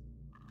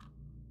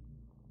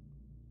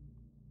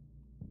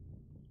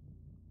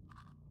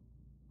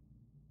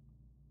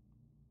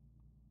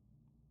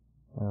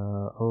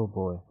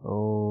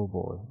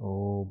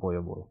 Oh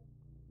boy.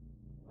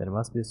 There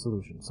must be a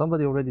solution.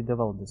 Somebody already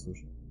developed the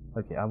solution.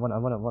 Okay, I want.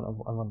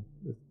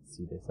 Let's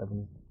see this. I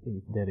want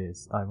if there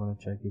is. I want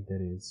to check if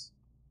there is.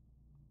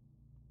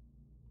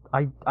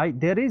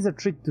 There is a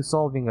trick to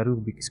solving a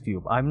Rubik's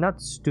Cube. I'm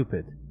not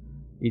stupid.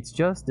 It's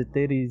just that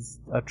there is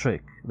a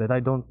trick that I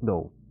don't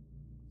know.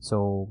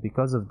 So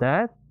because of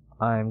that,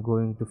 I'm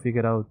going to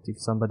figure out if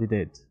somebody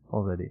did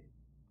already.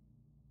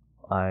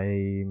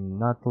 I'm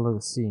not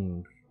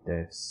seeing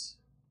this.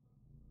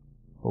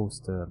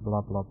 Poster,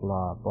 blah blah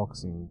blah,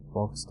 boxing,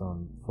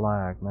 boxstone,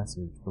 flag,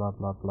 message, blah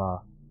blah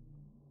blah.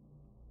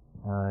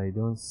 I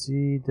don't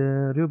see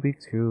the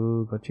Rubik's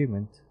Cube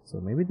achievement, so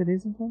maybe there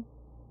isn't one?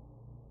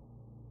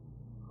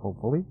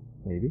 Hopefully,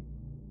 maybe.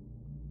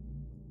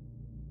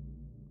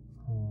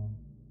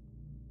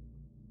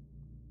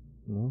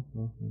 No.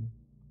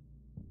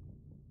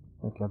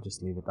 Okay, I'll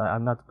just leave it.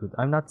 I'm not good.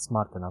 I'm not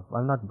smart enough.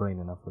 I'm not brain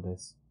enough for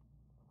this.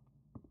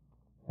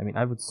 I mean,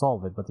 I would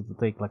solve it, but it would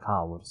take like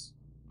hours.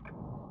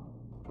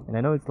 And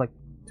I know it's like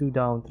 2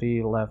 down,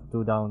 3 left,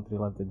 2 down, 3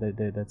 left.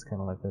 That's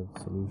kind of like the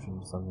solution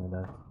or something like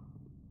that.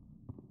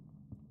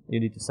 You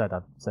need to set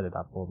it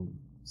up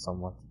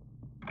somewhat.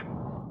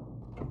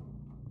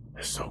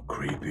 It's so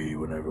creepy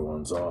when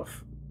everyone's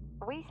off.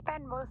 We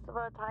spend most of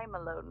our time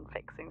alone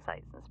fixing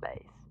sites in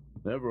space.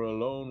 Never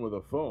alone with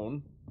a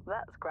phone.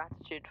 That's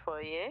gratitude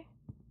for you.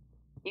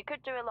 You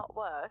could do a lot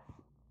worse.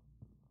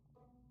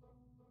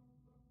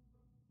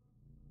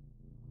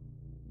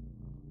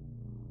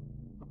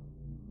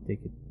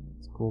 Take it.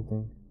 It's a cool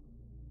thing.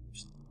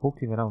 Just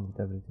poking around with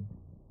everything.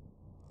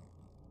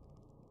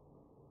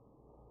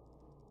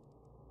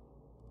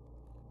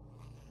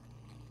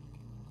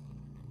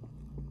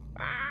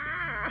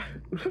 Ah!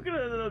 Look at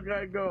that little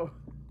guy go.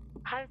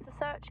 How's the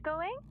search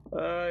going?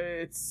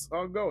 It's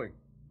ongoing.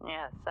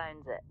 Yeah,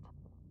 sounds it.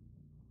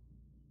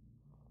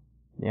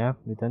 Yeah,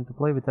 we tend to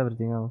play with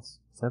everything else,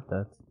 except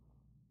that.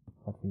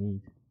 What we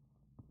need.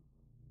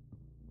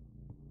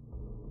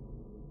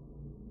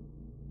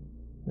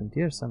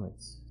 Frontier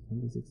Summits,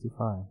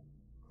 2065.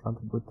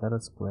 Counterboot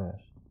Terra Square.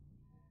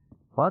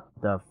 What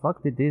the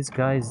fuck did these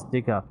guys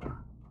dig up?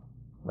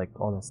 Like,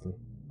 honestly.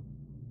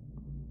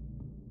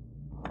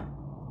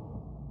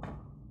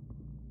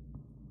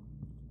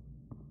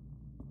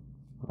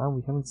 And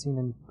we haven't seen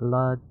any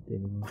blood,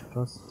 any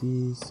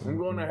monstrosities. I'm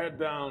going to head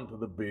down to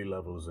the B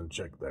levels and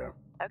check there.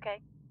 Okay.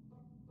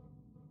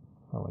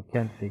 Oh, I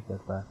can't take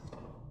that back.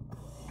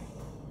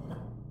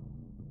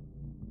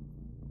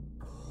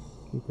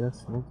 Okay,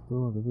 that's what to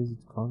do.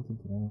 Revisit content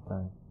at any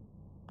time.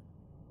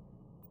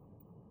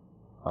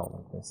 Oh,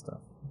 like that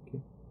stuff.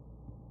 Okay.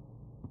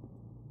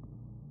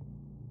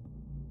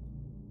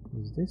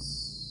 Is this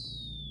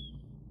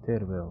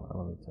stairwell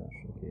elevator?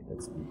 Okay,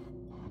 that's me.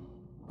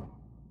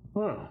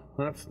 Well,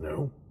 that's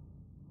new.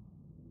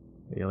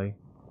 Really?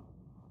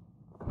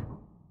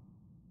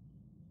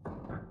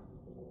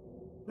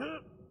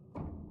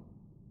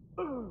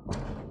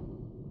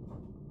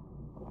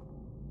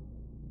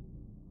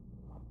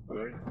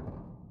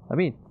 I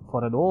mean,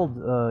 for an old,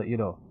 you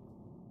know,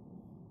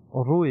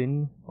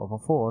 ruin of a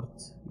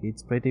fort,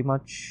 it's pretty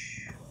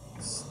much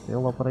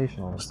still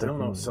operational. Still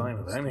no sign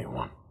of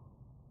anyone.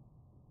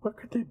 What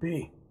could they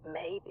be?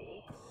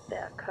 Maybe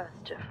they're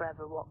cursed to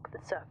forever walk the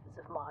surface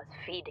of Mars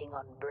feeding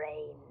on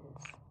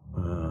brains.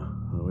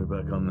 Are we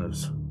back on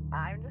this?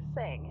 I'm just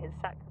saying his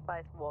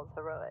sacrifice was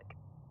heroic.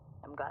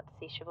 I'm glad to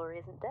see chivalry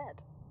isn't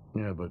dead.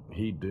 Yeah, but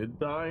he did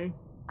die?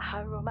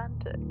 How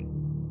romantic.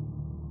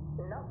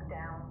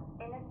 Lockdown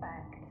in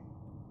effect.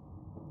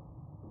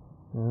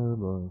 Oh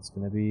boy, it's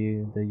gonna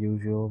be the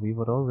usual, we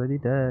were already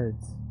dead,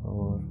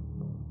 or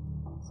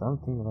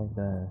something like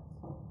that.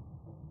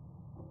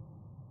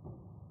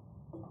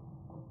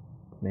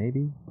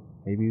 Maybe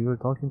we were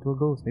talking to a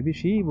ghost, maybe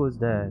she was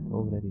dead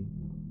already.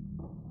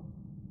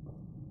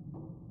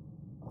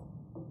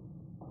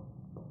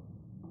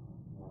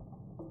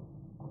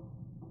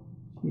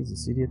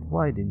 Jesus idiot,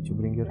 why didn't you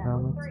bring your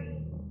helmet? Level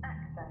 3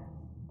 access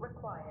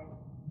required.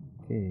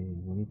 Okay,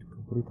 we need to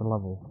complete a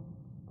level.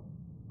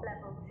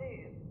 Level 2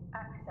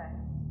 access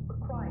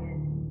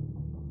required.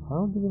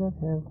 How do we not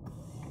have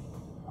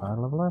higher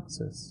level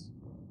access?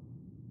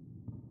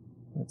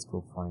 Let's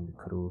go find the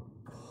crew.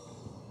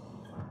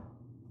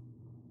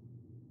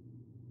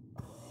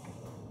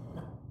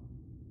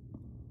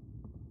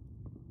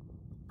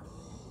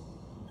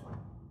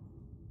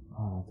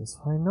 Ah, let's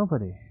find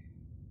nobody.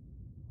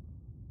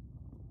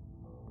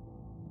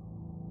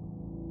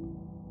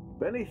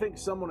 Benny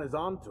thinks someone is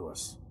on to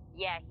us.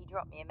 Yeah, he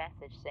dropped me a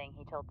message saying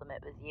he told them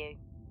it was you.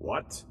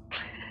 What?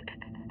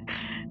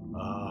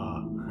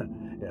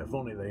 Yeah, if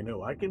only they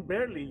knew. I can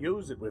barely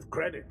use it with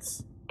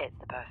credits. It's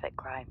the perfect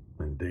crime.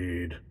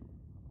 Indeed.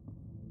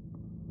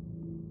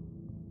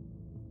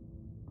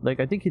 Like,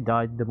 I think he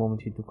died the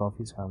moment he took off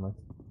his helmet.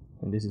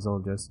 And this is all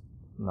just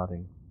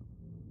nothing.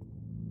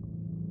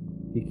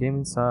 He came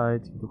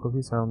inside, he took off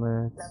his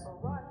helmet. Level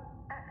 1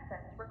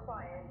 access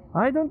required.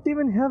 I don't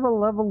even have a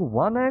level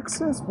 1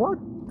 access? What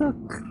the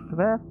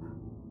crap?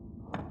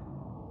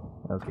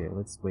 Okay,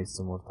 let's waste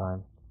some more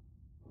time.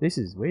 This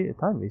is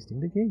time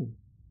wasting the game.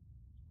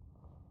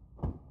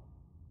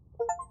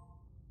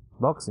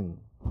 Boxing.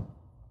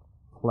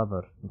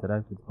 Clever.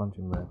 Interact with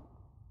punching bag.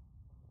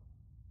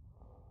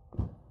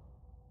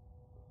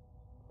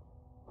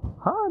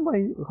 How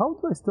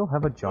do I still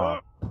have a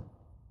job?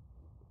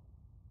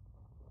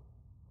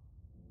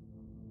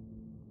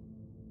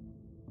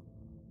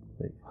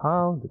 Like,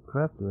 how the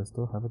crap do I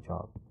still have a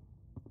job?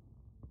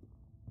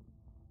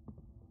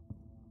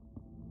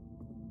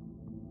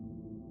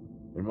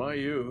 In my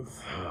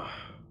youth.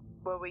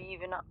 Were we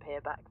even up here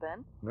back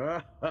then?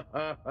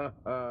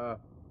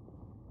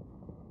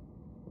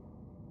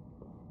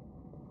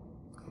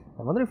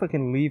 I wonder if I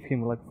can leave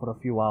him like for a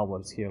few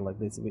hours here like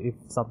this, if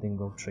something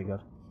will trigger.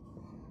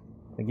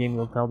 The game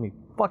will tell me,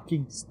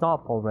 fucking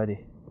stop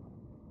already.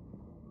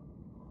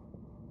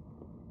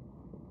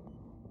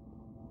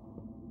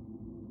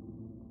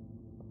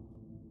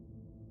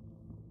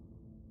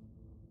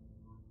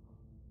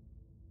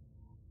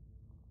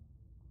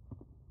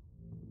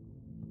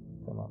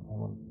 Come on, I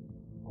want to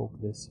poke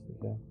this if we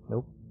can.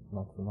 Nope,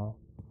 not for now.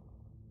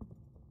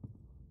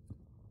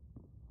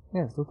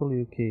 Yes,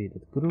 totally okay.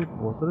 That group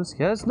waters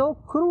has no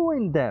crew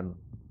in them.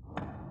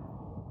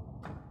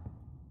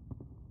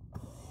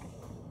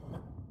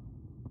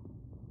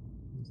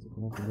 Just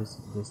looking at this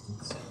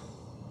distance.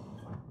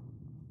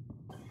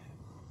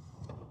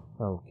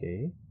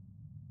 Okay,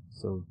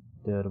 so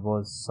there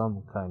was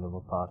some kind of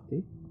a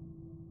party.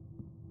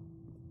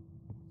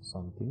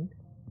 Something.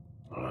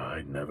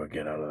 I'd never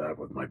get out of that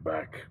with my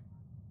back.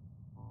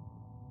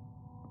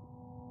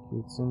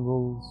 Cute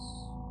symbols.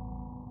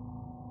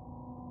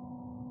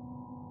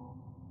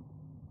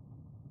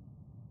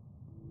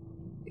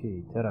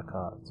 Okay, tarot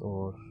cards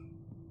or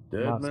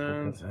Dead mask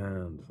man's poker.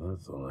 hand.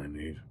 That's all I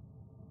need.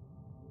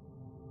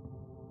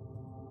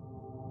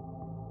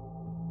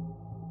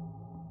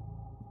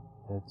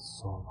 Dead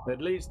soul.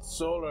 At least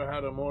Solar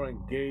had a more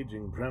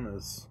engaging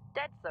premise.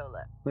 Dead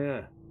Solar.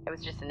 Yeah. It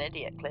was just an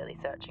idiot clearly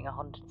searching a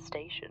haunted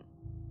station.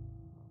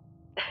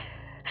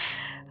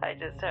 I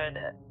just heard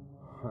it.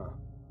 Huh.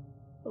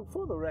 Oh,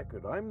 for the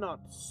record, I'm not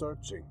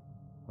searching.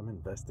 I'm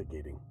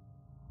investigating.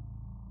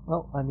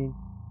 Well, I mean,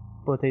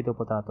 potato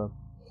potato.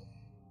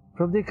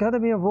 From the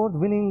Academy Award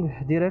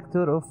winning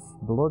director of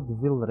Blood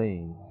Will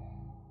Rain.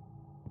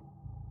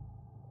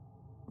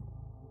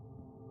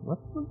 What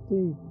were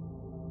they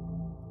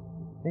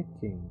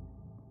making?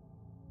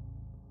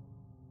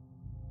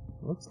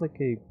 Looks like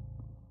a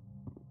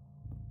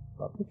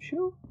puppet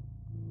show?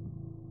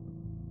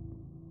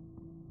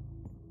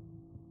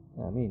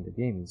 I mean, the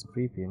game is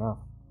creepy enough.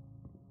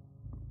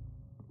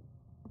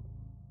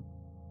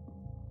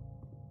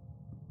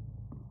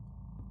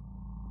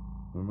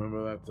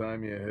 Remember that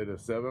time you hit a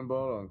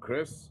 7-ball on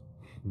Chris?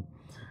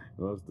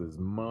 Lost his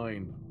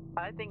mind.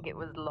 I think it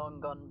was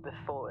long gone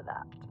before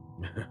that.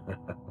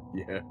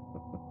 Yeah.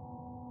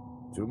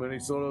 Too many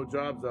solo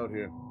jobs out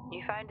here.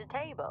 You found a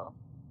table?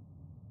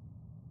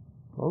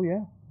 Oh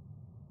yeah.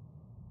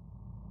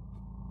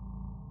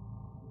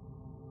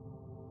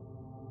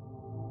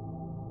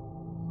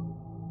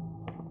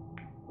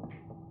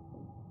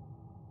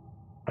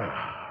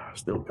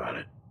 Still got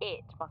it.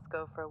 It must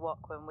go for a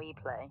walk when we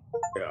play.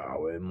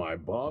 Oh, in my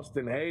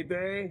Boston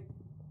heyday,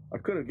 I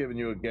could have given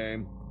you a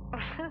game.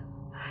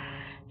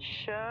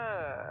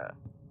 Sure.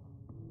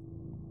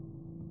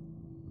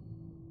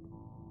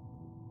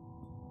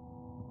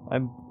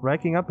 I'm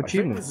racking up I think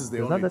achievements. this is the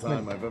There's only not that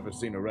time many. I've ever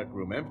seen a rec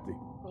room empty.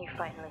 You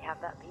finally have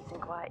that peace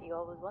and quiet you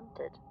always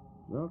wanted.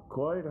 Not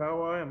quite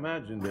how I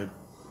imagined it.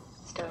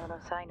 Still no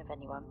sign of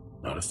anyone.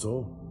 Not a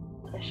soul.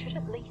 There should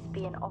at least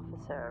be an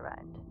officer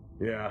around.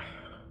 Yeah,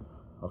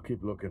 I'll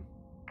keep looking.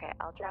 Okay,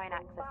 I'll try and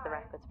access the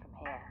records from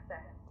here.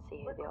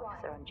 See who the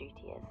officer on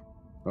duty is.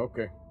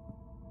 Okay.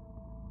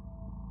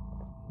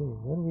 Okay,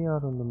 where we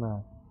are on the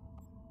map?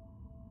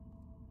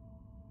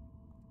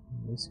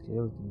 Basically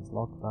everything is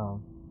locked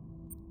down.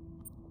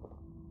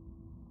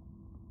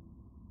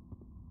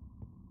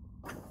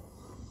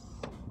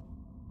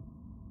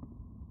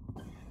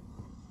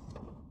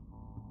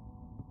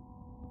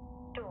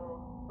 Door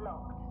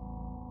locked.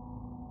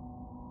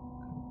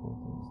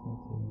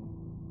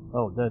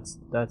 Oh, that's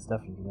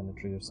definitely gonna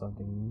trigger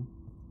something new.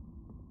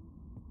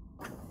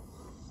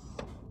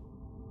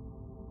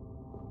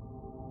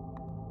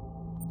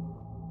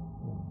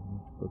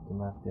 Need to put the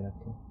map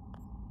directly.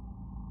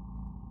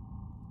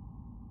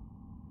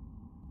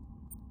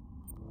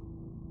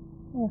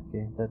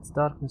 Okay, that's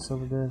darkness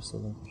over there, so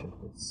let's check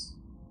this.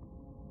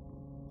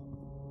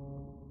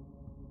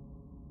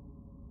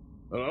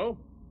 Hello?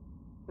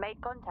 Made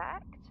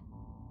contact?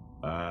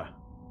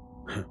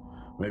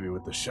 Maybe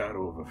with the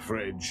shadow of a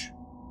fridge.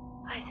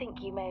 I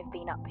think you may have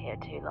been up here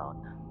too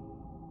long.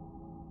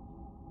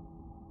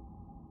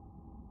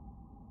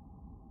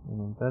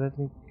 And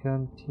apparently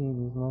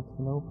canteen is not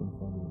gonna open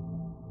for me.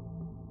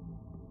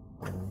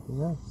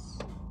 Anything else?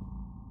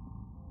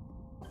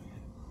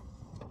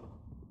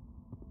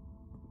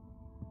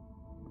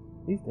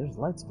 At least there's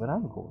lights where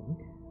I'm going.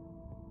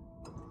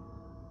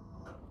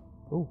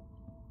 Oh,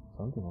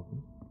 something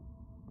open.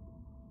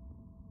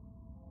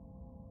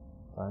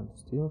 Time to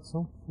steal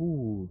some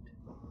food.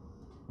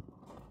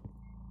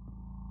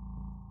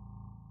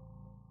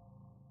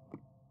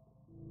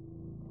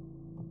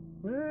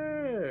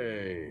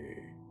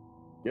 Hey!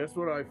 Guess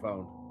what I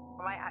found?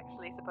 Am I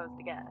actually supposed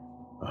to guess?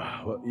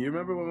 Well, you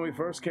remember when we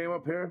first came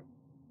up here?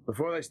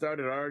 Before they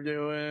started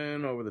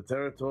arguing over the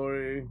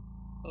territory?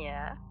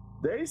 Yeah?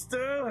 They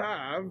still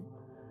have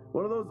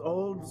one of those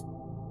old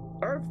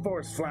Earth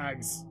Force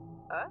flags.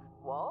 Earth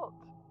what?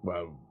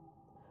 Well,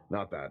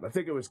 not that. I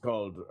think it was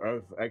called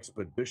Earth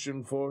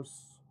Expedition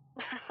Force.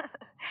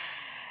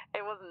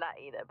 It wasn't that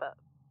either, but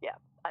yeah,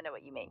 I know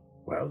what you mean.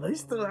 Well, they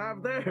still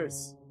have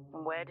theirs.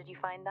 And where did you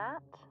find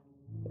that?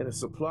 In a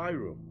supply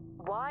room.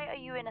 Why are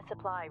you in a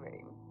supply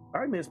room?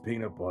 I miss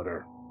peanut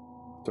butter.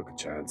 Took a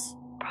chance.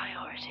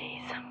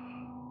 Priorities.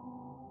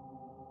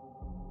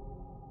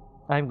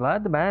 I'm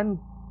glad the man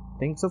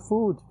thinks of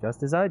food,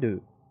 just as I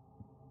do.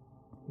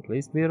 At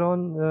least we're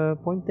on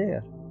point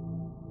there.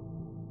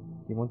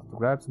 He wanted to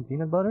grab some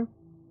peanut butter,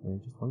 and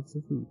he just wanted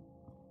some food.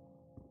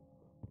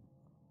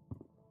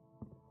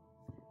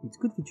 It's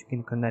good that you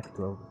can connect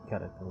to a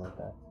character like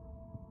that.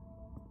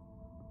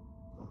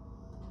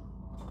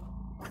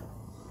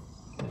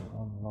 Okay,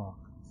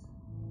 unlocked.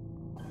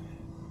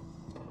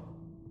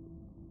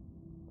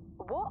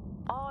 What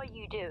are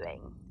you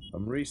doing?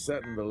 I'm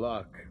resetting the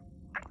lock.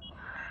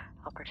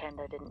 I'll pretend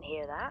I didn't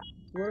hear that.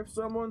 What if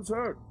someone's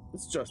hurt?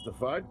 It's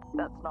justified.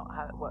 That's not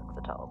how it works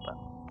at all, but...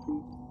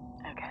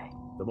 Okay.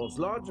 The most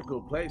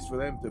logical place for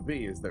them to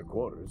be is their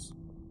quarters.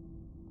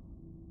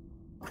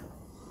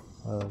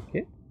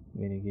 Okay,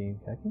 minigame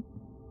hacking.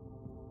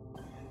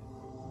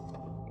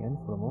 Again,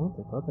 for a moment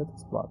I thought that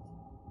was blood.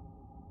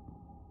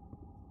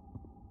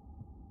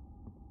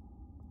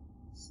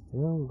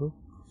 Still looks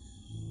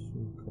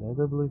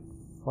incredibly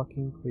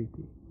fucking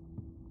creepy.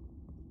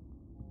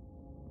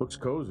 Looks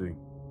cozy.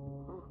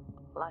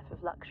 Life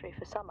of luxury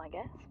for some, I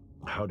guess.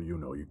 How do you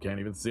know? You can't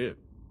even see it.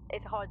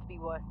 It's hard to be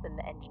worse than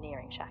the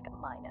engineering shack at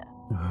Minor.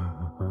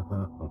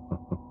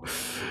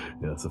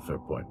 Yeah, that's a fair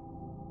point.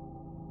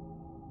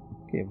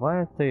 Okay,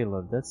 Wyatt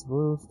Taylor, that's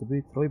supposed to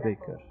be Troy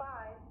Baker. Level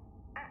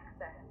 5.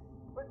 Access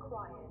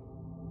required.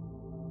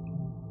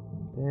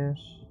 There.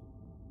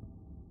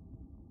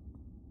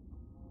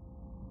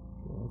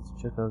 Okay, let's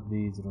check out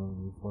these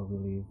rooms before we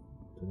leave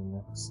to the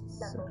next Level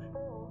section.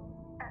 4.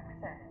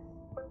 Access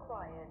required.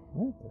 required.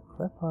 What the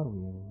crap are we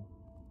in?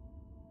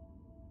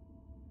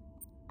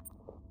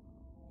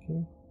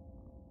 Okay.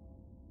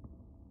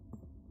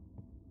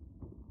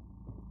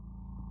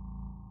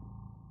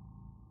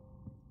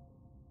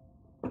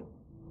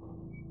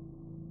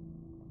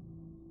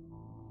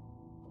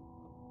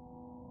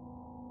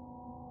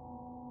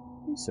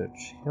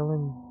 Research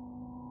Helen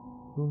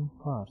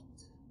Part.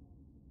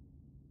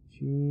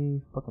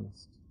 Chief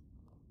botanist.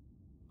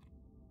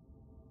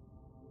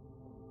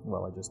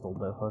 Well, I just told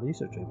her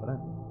research friend.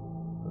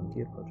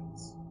 Frontier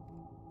projects.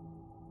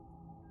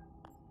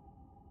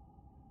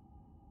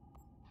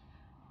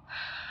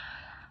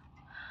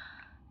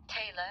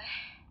 Taylor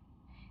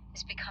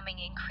is becoming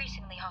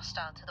increasingly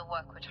hostile to the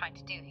work we're trying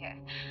to do here.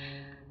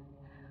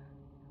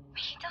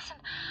 He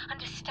doesn't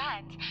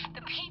understand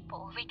the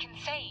people we can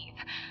save.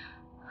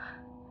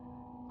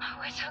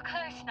 We're so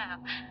close now.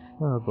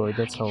 Oh boy,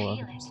 that's I how can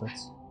feel it it.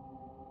 starts.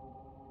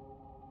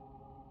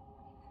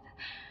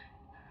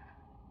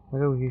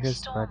 Oh, he The has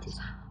storms badges.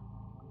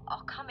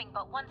 are coming,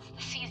 but once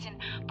the season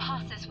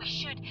passes, we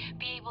should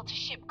be able to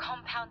ship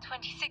Compound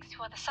 26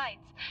 to other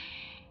sites.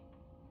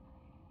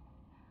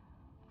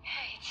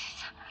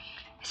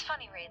 It's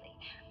funny, really.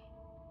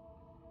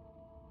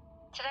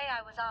 Today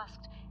I was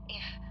asked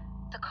if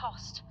the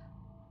cost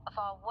of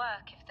our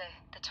work, if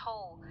the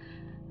toll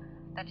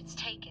that it's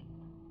taken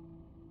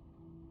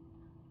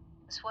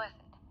was worth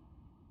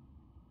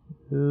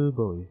it. Oh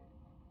boy.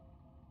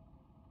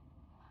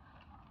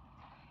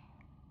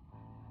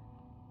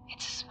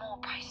 It's a small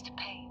price to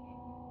pay.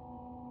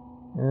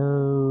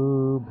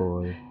 Oh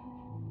boy.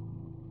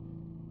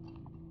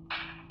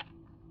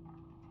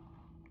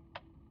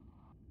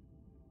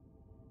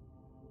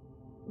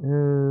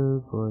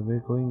 Oh boy, we're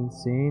going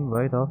insane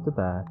right off the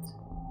bat.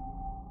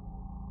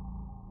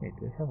 Wait,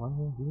 do I have one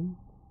more video?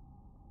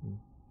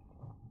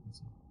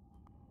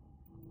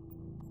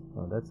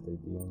 Oh, that's the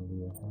only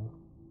video I have.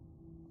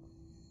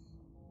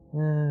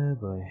 Oh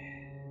boy.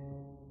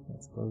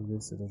 Let's close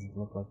this, it doesn't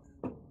look like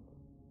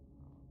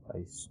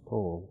I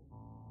stole.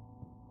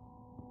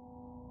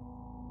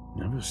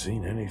 Never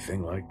seen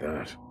anything like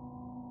that.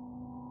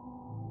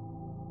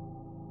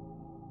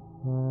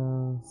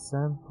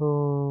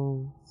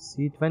 Sample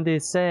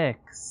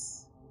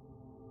C26.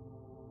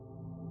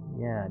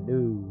 Yeah,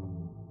 no.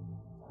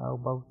 How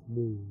about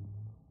no?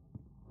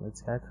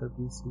 Let's hack her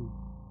PC.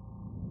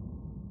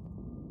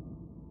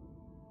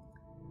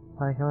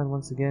 Hi Helen,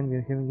 once again we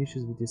are having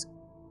issues with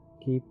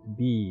escaped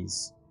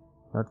bees.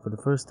 Not for the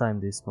first time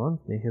this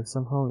month, they have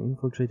somehow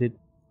infiltrated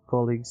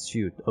colleagues'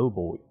 suite. Oh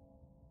boy.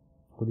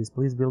 Could this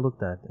please be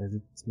looked at, as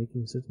it's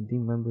making certain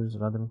team members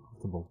rather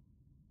uncomfortable.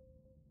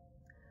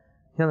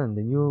 Helen,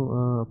 the new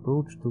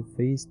approach to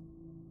face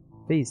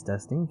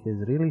testing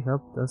has really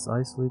helped us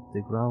isolate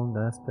the ground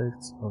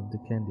aspects of the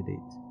candidate.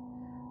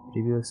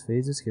 Previous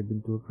phases have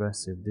been too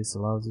aggressive. This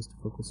allows us to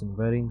focus on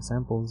varying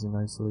samples in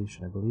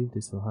isolation. I believe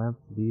this will help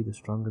lead the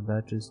stronger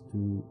batches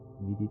to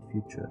immediate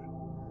future.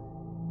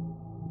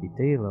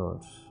 Detailer.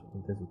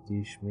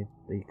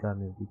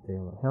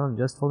 Helen,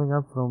 just following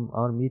up from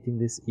our meeting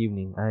this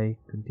evening, I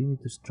continue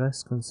to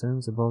stress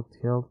concerns about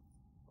health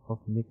of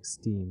Nick's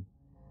team.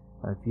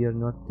 I fear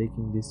not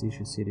taking this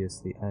issue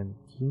seriously. I am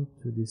keen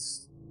to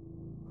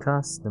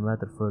discuss the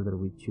matter further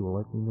with you.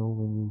 Let me know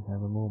when you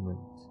have a moment.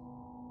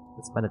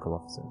 That's medical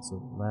officer, so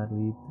lab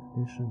lead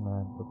technician,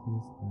 lab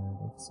botanist,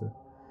 lab officer.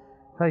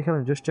 Hi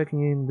Helen, just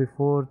checking in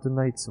before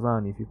tonight's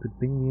run. If you could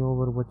ping me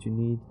over what you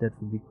need, that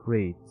would be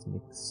great.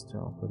 Next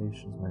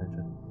operations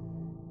manager.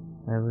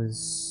 I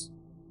was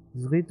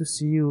glad to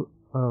see you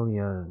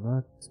earlier.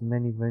 Not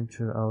many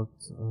venture out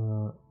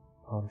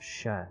our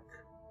shack.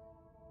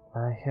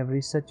 I have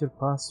reset your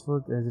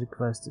password as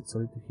requested.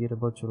 Sorry to hear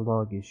about your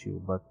log issue,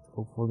 but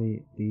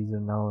hopefully these are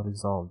now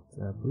resolved.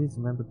 Please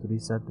remember to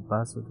reset the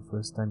password the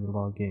first time you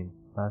log in.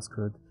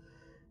 Passcode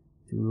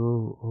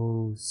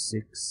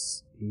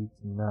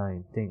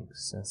 20689.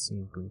 Thanks,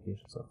 Senior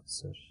Communications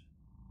Officer.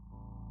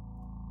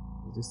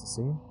 Is this the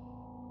same?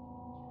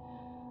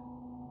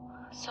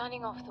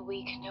 Signing off the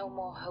week no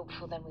more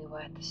hopeful than we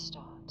were at the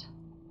start.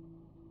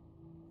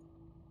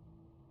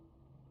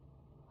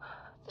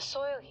 The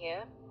soil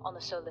here, on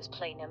the Solis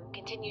Planum,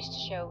 continues to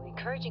show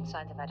encouraging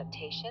signs of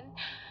adaptation,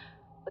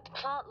 but the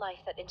plant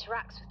life that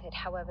interacts with it,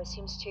 however,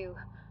 seems to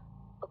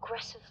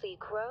aggressively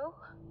grow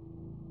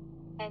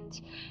and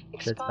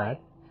expire. That's bad?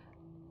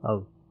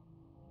 Oh.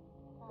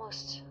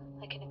 Almost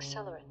like an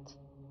accelerant.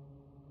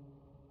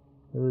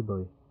 Oh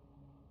boy.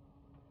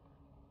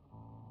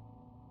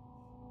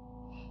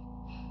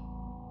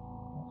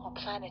 Our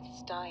planet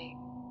is dying.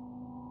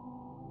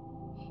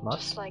 Mars?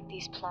 Just like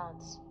these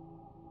plants.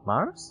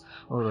 Mars?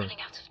 We're Or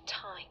running out of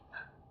time.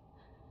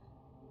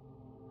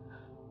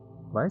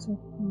 why is it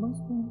Mars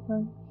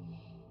time?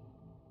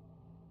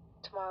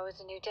 Tomorrow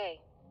is a new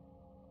day.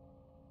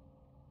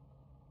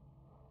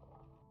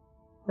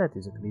 That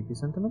is a creepy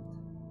sentiment.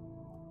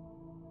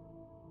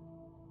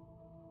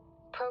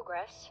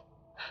 Progress,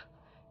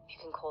 if you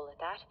can call it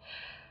that,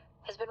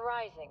 has been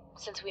rising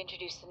since we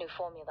introduced the new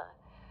formula.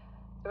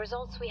 The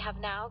results we have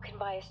now can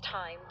buy us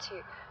time to...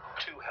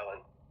 To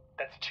Helen.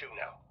 That's 2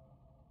 now.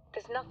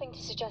 There's nothing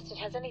to suggest it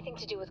has anything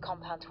to do with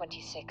Compound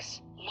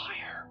 26.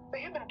 Liar!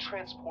 They have been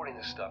transporting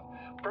this stuff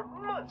for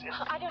months.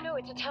 I don't know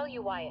what to tell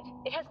you, Wyatt.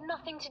 It has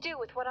nothing to do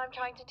with what I'm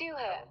trying to do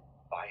here.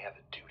 I have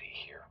a duty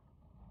here.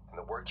 And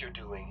the work you're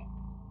doing,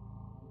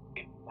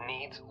 it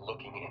needs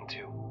looking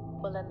into.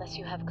 Well, unless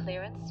you have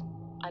clearance,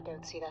 I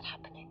don't see that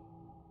happening.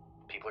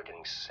 People are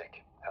getting sick,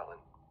 Helen.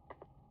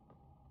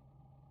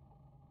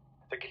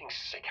 They're getting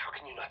sick. How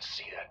can you not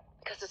see that?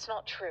 Because it's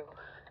not true.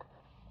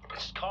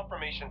 It's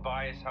confirmation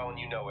bias, Helen.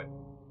 You know it.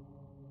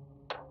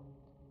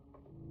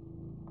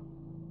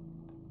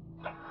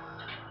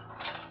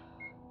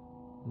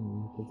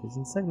 It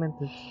isn't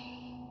segmented.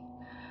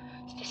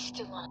 Is this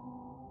still on?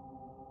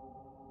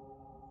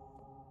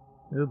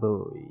 Oh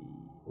boy.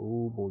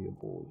 Oh boy, oh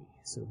boy.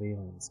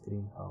 Surveillance,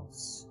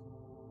 greenhouse.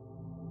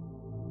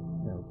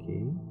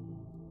 Okay.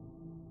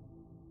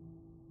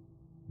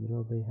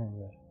 Railway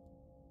hangar.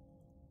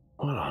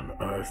 What on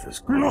earth is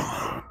going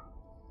on?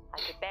 I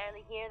could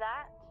barely hear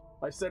that.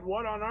 I said,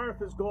 what on earth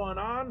is going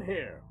on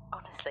here?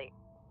 Honestly,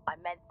 I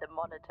meant the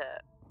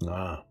monitor.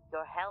 Ah,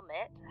 Your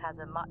helmet has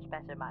a much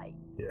better mic.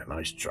 yeah,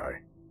 nice try.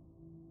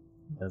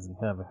 Doesn't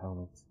have a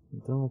helmet.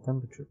 Internal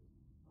temperature.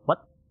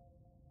 What?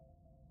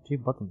 3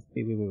 buttons.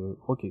 Wait.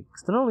 Okay,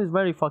 external is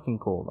very fucking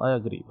cold. I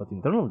agree. But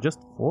internal just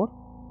 4?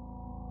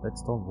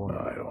 Redstone 1.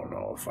 I don't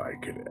know if I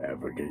could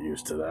ever get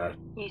used to that.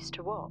 Used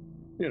to what?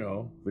 You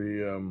know,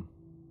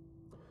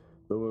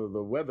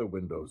 the weather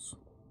windows.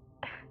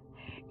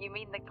 You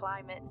mean the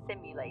climate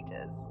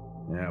simulators?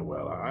 Yeah,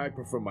 well, I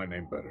prefer my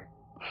name better.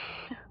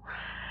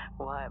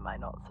 Why am I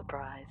not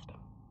surprised?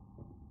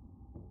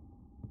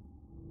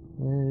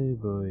 Oh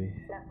boy.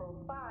 Level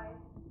 5,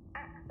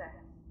 access.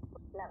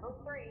 Level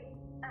 3,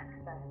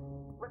 access.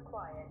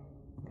 Required.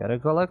 Gotta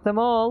collect them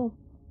all.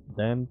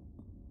 Damn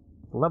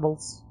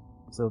levels.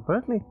 So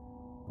apparently,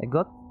 I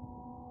got.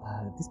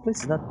 This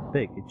place is not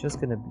big. It's just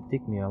gonna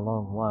take me a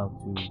long while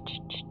to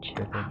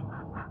get it.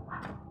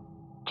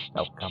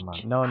 Oh come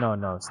on!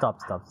 No! Stop!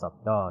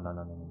 No!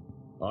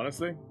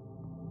 Honestly?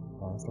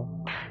 Honestly.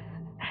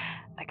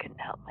 I couldn't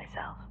help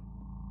myself.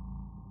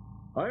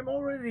 I'm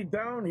already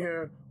down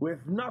here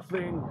with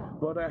nothing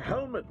but a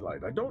helmet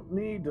light. I don't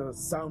need a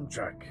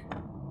soundtrack.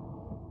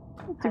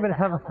 Don't How's even that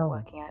have a helmet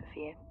helmet. working out for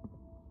you?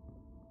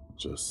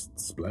 Just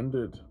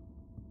splendid.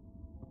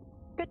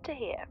 Good to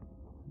hear.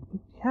 You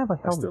have a I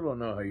helmet. still don't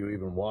know how you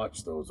even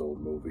watch those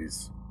old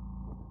movies.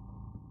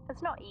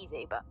 It's not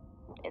easy, but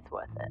it's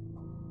worth it.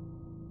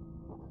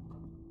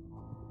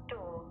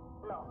 Door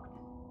locked.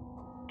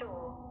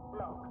 Door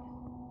locked.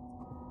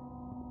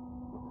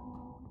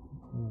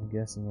 I'm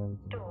guessing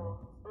everything. Door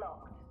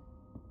locked.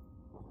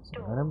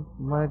 So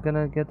am I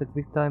gonna get a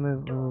quick time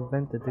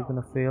event that they're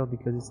gonna fail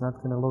because it's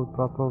not gonna load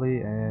properly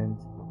and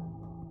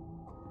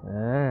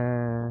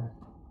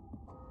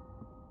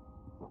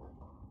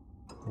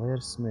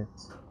Where's Smith?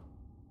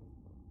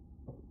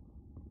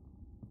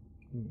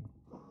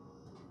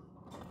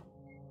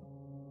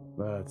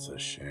 That's a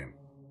shame.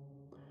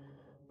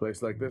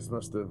 Place like this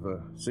must have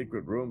a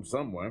secret room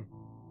somewhere.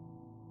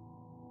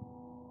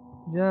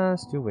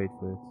 Just you wait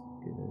for it.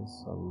 Okay,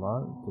 there's a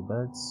lot. 2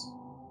 beds.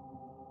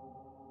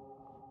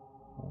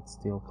 That's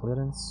still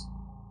clearance.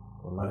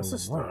 That's a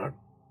start.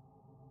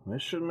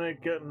 This should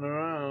make getting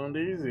around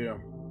easier.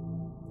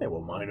 They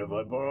won't mind if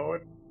I borrow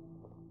it.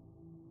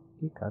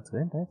 Keycards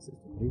grant access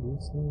to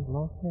previously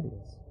locked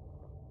areas.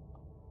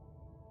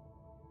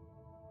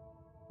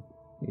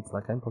 It's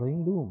like I'm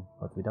playing Doom,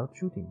 but without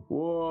shooting.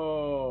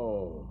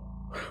 Whoa!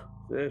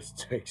 This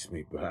takes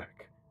me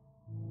back.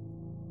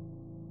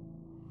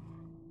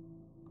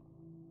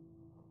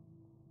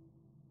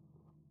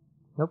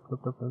 Nope,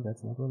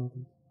 that's not one of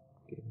them.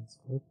 Okay, let's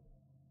flip.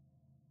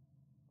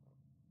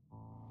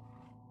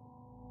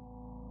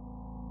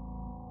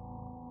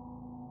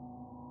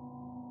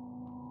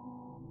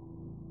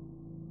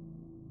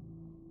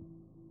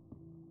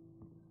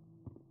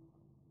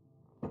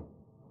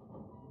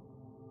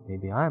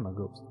 Maybe I'm a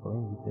ghost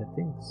playing with their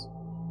things.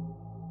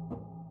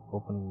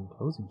 Opening and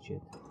closing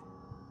shit.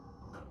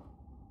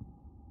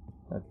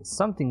 Okay,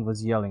 something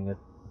was yelling at,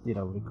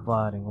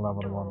 requiring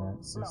level 1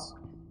 access.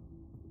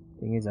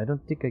 Thing is, I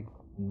don't think I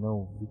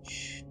know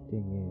which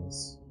thing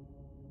is.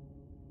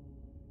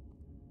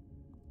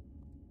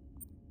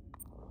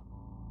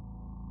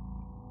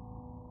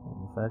 And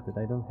the fact that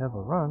I don't have a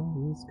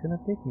run is gonna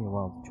take me a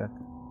while to check.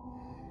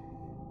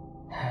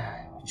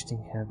 Which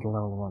thing had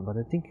level 1, but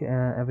I think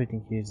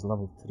everything here is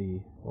level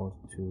 3 or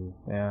 2.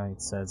 Yeah,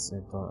 it says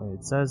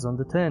on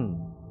the 10.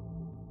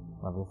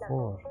 Level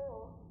 4.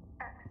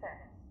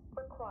 Access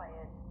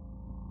required.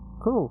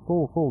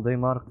 Cool. They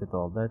marked it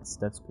all. That's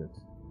good.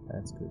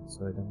 That's good.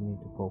 So I don't need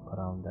to poke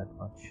around that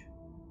much.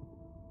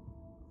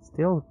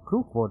 Still,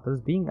 crew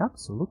quarters being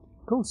absolute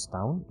ghost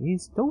town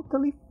is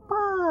totally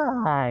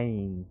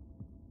fine.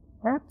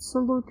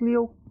 Absolutely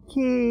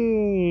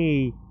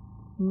okay.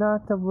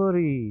 Not a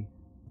worry.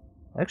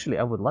 Actually,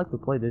 I would like to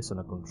play this on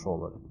a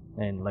controller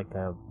and like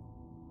a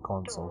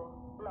console.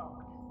 Door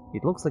locked.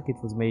 It looks like it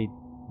was made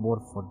more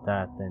for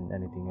that than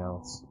anything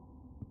else.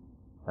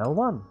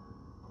 L1.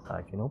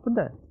 I can open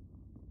that.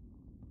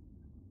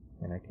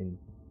 And I can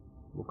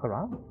look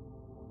around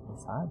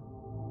inside.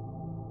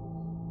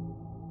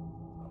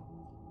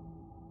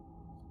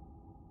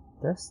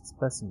 Test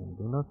specimen,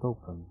 do not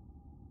open.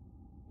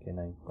 Can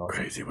I toss it?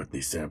 Crazy what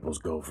these samples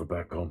go for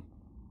back home.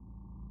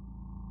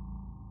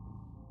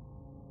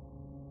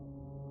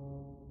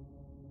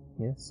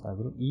 Yes, I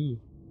will E.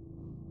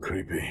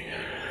 Creepy.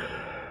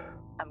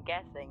 I'm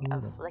guessing a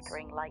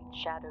flickering light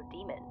shadow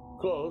demon.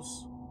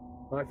 Close.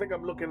 I think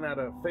I'm looking at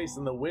a face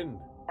in the wind.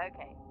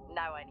 Okay,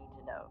 now I need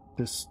to know.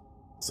 Just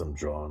some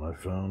drawing I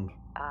found.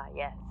 Ah,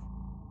 yes.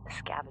 The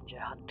scavenger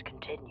hunt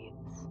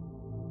continues.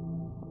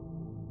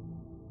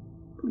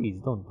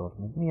 Please don't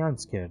torment me, I'm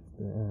scared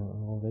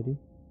already.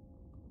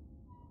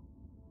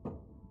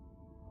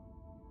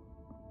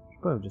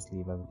 Should probably just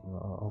leave everything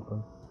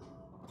open.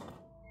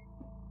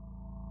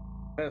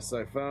 Yes,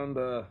 I found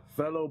a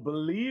fellow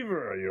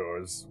believer of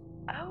yours.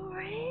 Oh,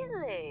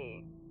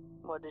 really?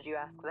 What did you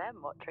ask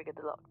them? What triggered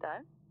the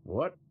lockdown?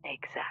 What?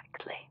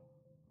 Exactly.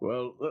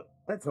 Well,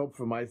 let's hope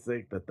for my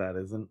sake that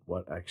isn't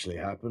what actually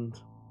happened.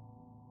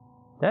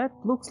 That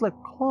looks like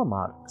claw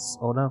marks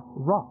on a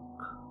rock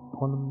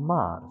on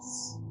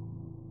Mars.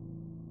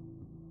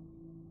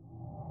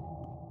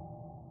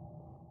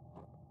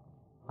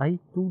 I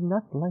do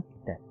not like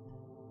that.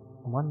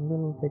 One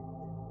little bit.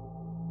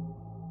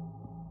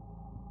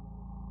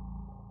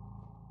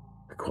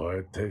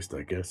 Acquired taste,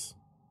 I guess.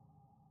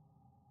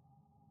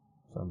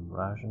 Some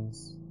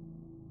rations.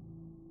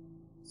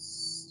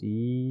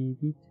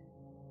 Seaweed?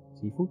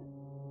 Seafood?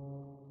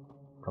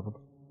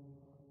 Probably.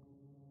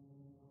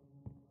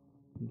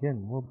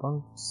 Again, more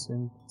bunks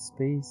and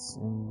space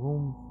and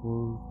room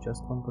for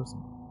just one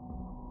person.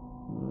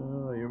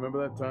 You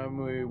remember that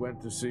time we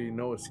went to see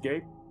No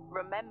Escape?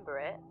 Remember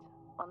it?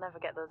 I'll never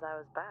get those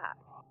hours back.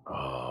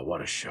 Oh,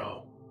 what a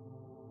show.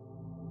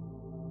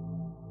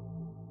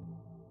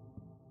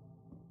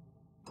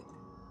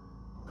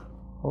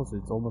 Also,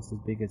 it's almost as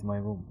big as my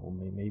room, or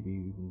maybe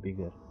even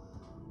bigger.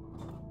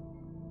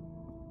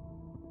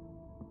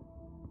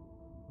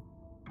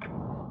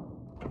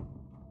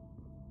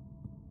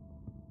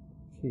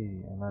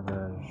 Okay,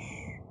 another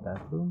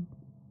bathroom.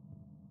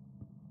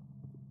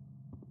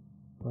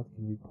 What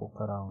can we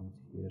poke around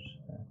here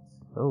at?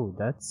 Oh,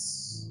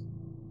 that's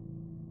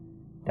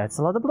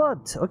a lot of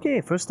blood.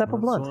 Okay, first step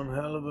of blood. That's one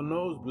hell of a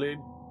nosebleed.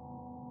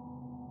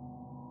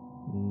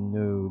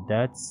 No,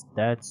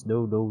 that's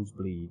no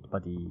nosebleed,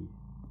 buddy.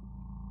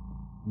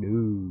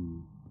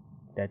 No,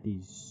 that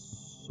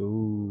is so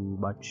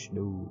much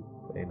no.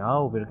 Okay,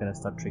 now we're gonna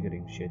start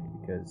triggering shit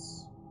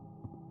because,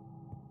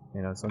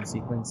 you know, some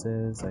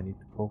sequences I need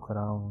to poke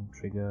around,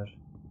 trigger.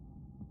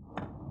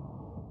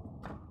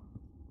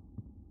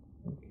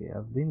 Okay,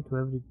 I've been to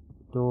every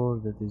door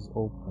that is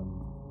open.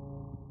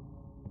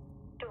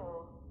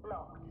 Door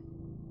locked.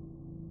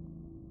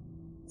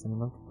 It's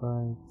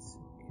unoccupied.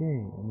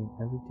 Okay, I mean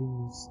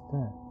everything is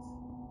that.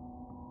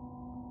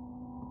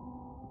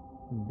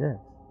 And that.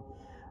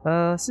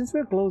 Since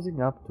we're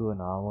closing up to an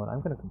hour,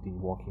 I'm gonna continue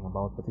walking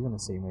about, but I'm gonna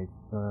save my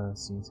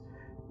scenes.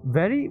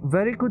 Very,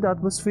 very good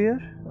atmosphere.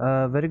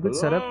 Very good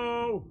setup.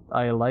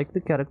 I like the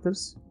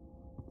characters.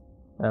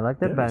 I like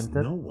their banter.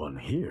 There's no one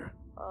here.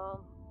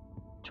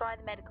 Try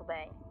the medical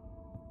bay.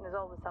 There's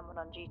always someone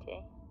on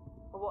duty.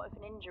 But what if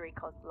an injury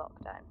caused the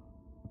lockdown?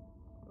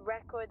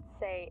 Records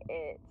say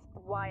it's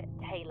Wyatt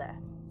Taylor.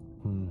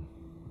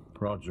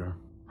 Roger.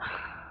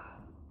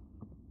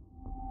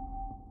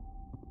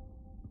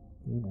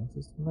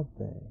 Access to my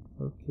bay.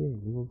 Okay,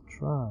 we will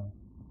try.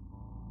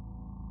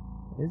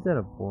 Is there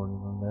a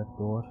warning on that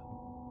door?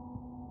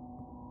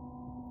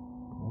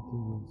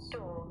 Nothing is.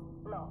 Door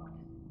locked.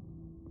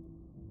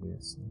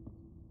 Yes.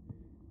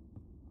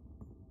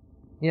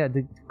 Yeah,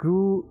 the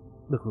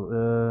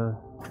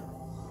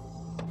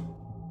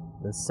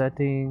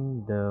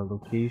setting, the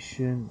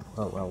location.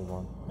 Oh,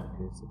 L1.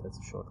 Okay, so that's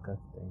a shortcut.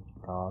 Thank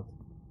God.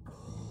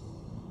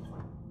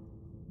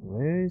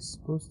 Where is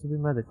supposed to be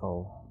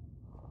medical?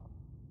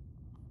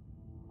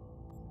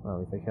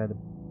 Well, if I had a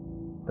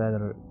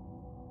better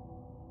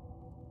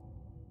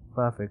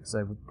graphics,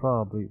 I would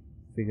probably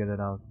figure that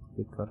out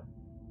quicker.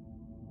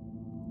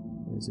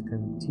 There's a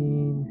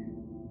canteen,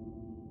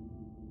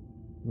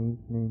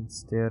 maintenance,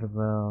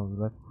 stairwell,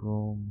 rec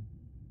room,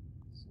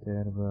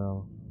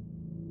 stairwell.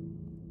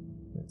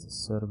 That's a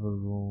server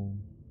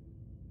room,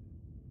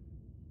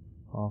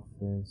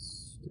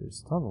 office.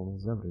 There's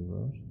tunnels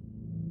everywhere.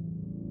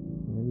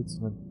 Maybe it's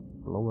in a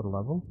lower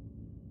level.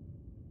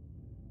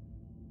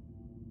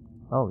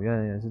 Oh,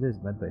 yeah, yes, it is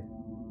medbay.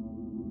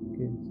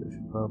 Okay, so I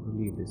should probably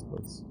leave this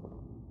place.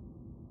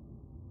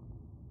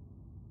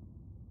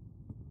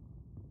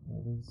 I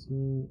don't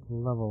see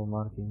level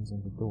markings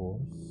on the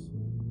doors.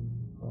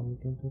 Probably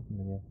can't open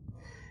them yet.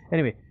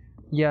 Anyway,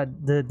 yeah,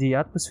 the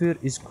atmosphere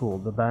is cool.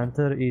 The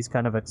banter is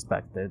kind of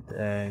expected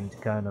and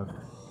kind of,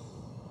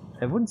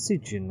 I wouldn't say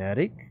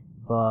generic,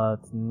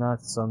 but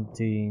not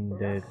something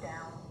that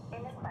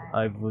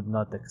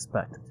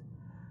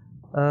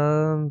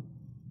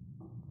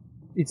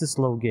it's a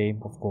slow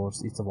game, of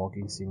course. It's a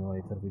walking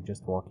simulator. We're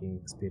just walking,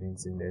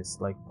 experiencing this.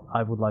 Like,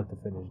 I would like to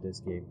finish this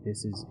game.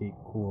 This is a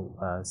cool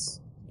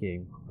ass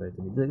game compared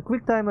to me. The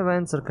quick time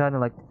events are kind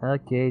of like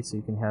okay, so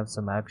you can have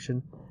some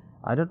action.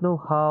 I don't know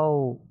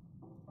how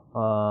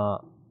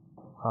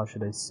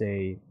should I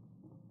say,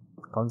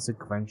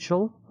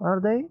 consequential are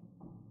they?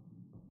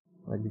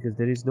 Like, because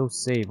there is no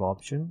save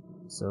option,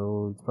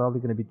 so it's probably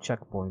gonna be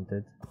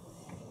checkpointed.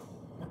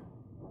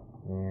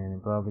 And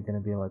it's probably gonna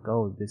be like,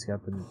 oh, this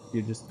happened,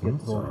 you just get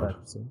thrown back.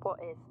 So. What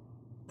is?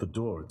 The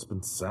door, it's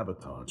been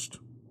sabotaged.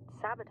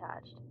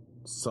 Sabotaged?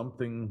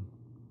 Something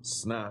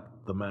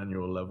snapped the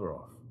manual lever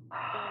off.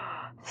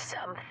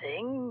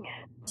 Something?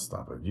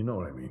 Stop it, you know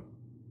what I mean.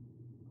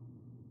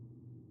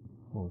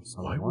 Or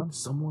Why would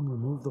someone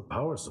remove the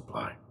power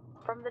supply?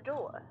 From the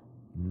door?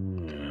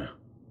 Yeah.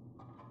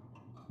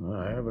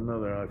 I have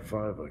another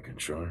i5 I can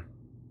try.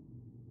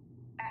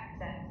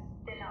 Access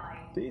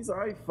denied. These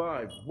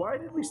i5s, why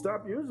did we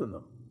stop using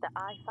them? The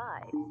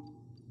i5s?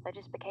 They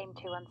just became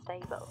too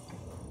unstable.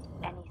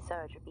 Any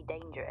surge would be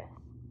dangerous.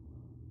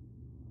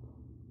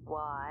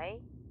 Why?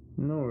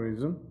 No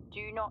reason.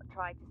 Do not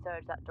try to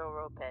surge that door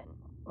open.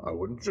 I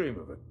wouldn't dream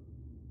of it.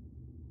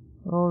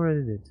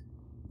 Already did.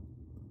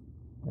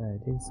 I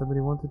think somebody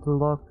wanted to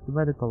lock the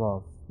medical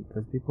off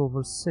because people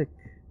were sick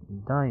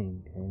and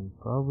dying and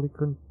probably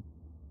couldn't.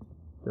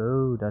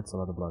 Oh, that's a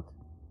lot of blood.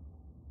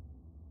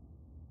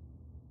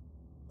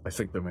 I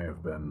think there may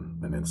have been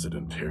an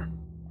incident here.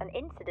 An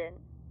incident?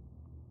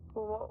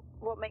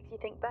 What makes you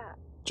think that?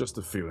 Just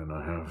a feeling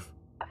I have.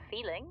 A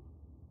feeling?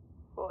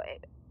 What,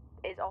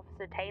 is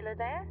Officer Taylor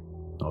there?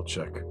 I'll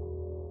check.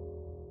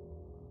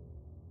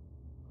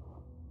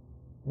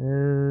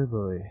 Oh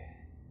boy.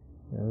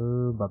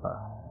 Oh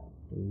baba.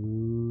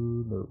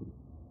 Oh no.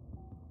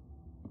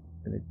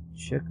 Gonna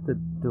check the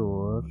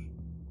door.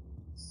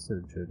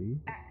 Surgery.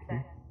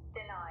 Access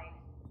denied.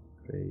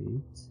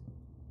 Great.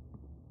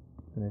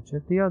 Gonna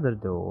check the other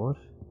door.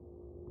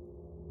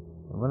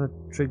 I'm gonna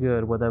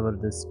trigger whatever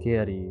the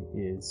scary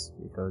is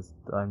because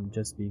I'm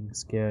just being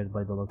scared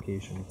by the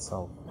location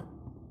itself.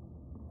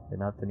 And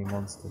not any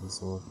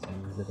monsters or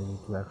things that I need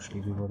to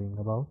actually be worrying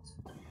about.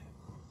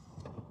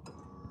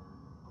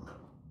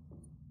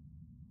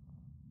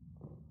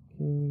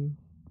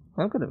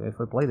 Okay. If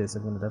I play this,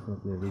 I'm gonna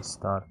definitely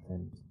restart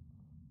and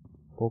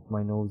poke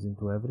my nose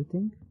into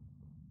everything.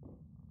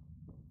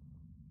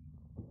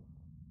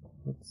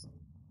 What's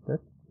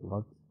that?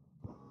 Blood.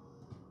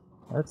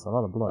 That's a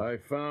lot of blood. I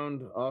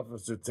found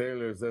Officer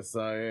Taylor's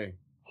SIA.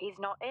 He's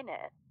not in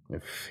it.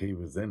 If he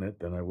was in it,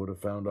 then I would have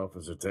found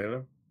Officer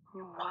Taylor.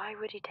 Why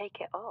would he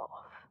take it off?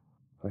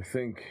 I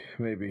think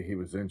maybe he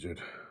was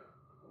injured.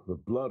 The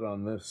blood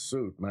on this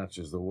suit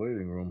matches the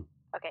waiting room.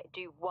 Okay,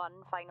 do one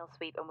final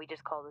sweep and we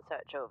just call the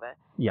search over.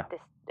 Yeah.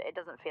 It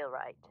doesn't feel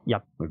right.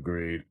 Yep.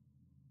 Agreed.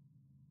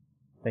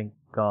 Thank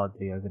God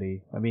they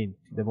agree. I mean,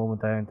 the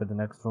moment I enter the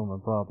next room,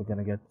 I'm probably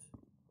gonna get...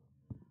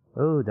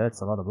 Oh,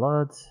 that's a lot of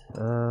blood.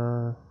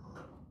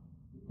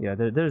 Yeah,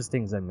 there's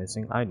things I'm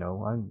missing. I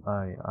know. I'm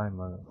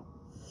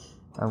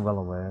well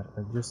aware.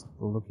 I'm just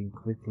looking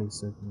quickly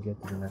so I can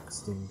get to the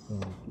next thing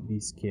and be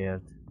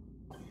scared.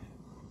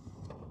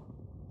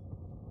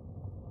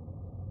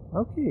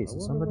 Okay, so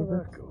somebody where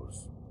that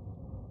goes.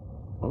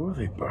 What were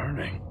they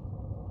burning?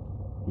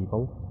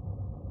 People.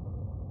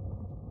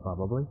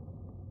 Probably.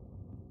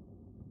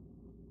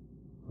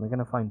 Am I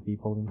gonna find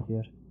people in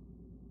here?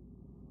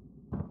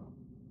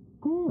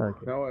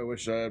 Okay. Now I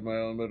wish I had my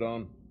helmet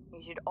on.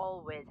 You should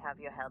always have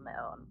your helmet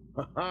on.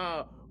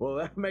 Haha! Well,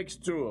 that makes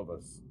two of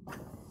us.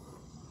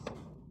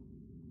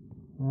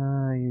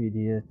 Ah, you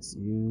idiot.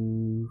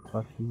 You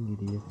fucking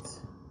idiot.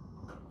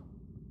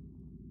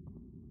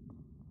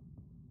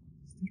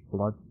 Is there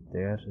blood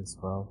there as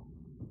well?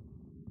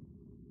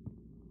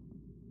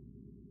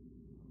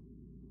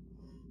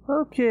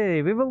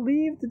 Okay, we will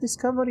leave the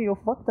discovery of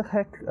what the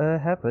heck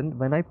happened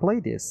when I play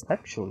this,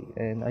 actually,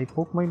 and I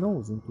poke my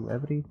nose into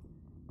every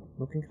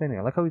looking thing.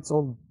 I like how it's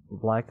all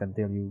black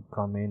until you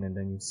come in and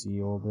then you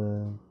see all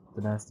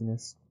the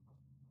nastiness.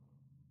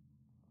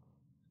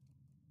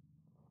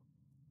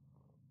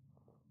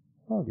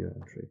 Audio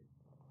entry.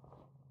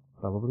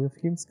 Probably of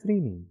him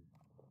screaming.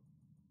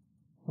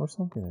 Or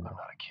something like that. I'm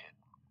not a kid.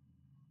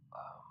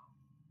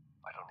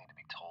 I don't need to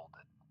be told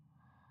that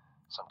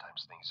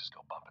sometimes things just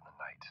go bump in the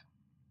night.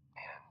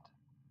 And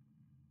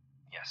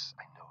yes,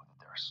 I know that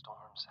there are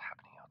storms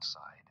happening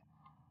outside,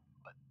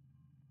 but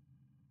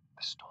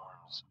the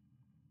storms,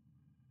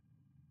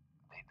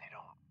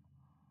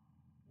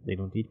 They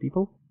don't eat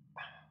people?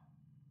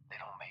 they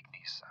don't make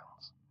these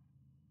sounds.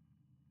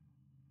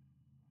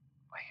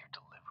 I hear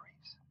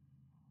deliveries.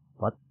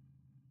 What?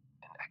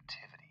 And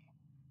activity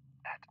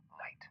at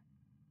night.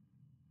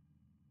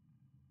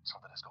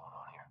 Something is going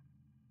on here.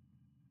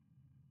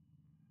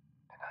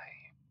 And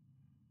I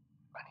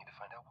need to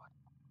find out what.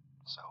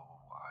 So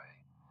I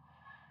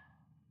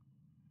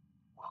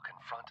will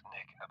confront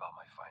Nick about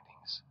my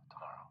findings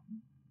tomorrow.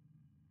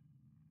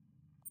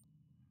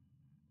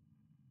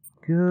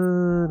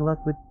 Good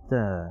luck with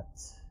that.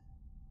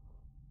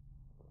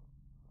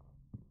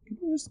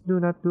 Can you just do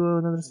not do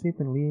another sleep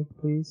and leave,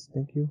 please?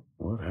 Thank you.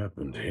 What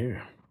happened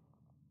here?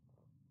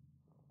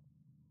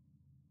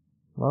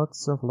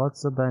 Lots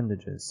of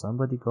bandages.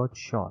 Somebody got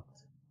shot.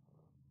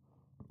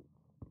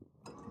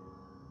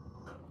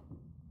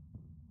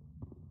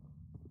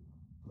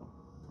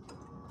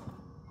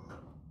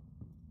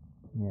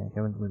 Yeah, I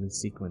haven't really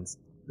sequenced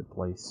the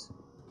place.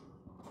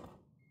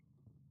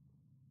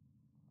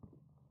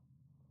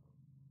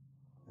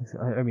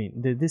 I mean,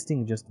 this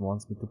thing just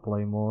wants me to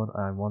play more.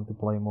 I want to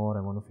play more.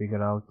 I want to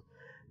figure out.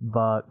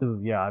 But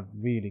yeah, I've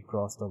really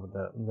crossed over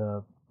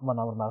the 1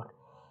 hour mark.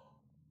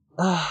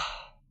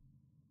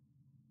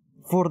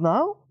 For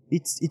now,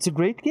 it's a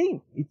great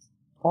game. It's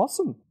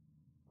awesome.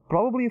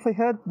 Probably if I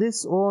had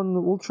this on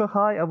ultra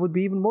high, I would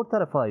be even more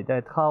terrified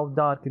at how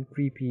dark and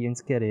creepy and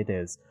scary it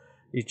is.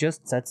 It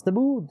just sets the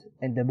mood,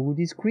 and the mood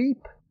is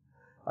creep.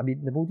 I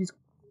mean, the mood is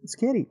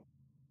scary.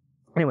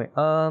 Anyway,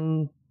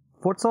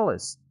 Fort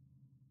Solis.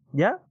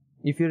 Yeah,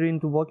 if you're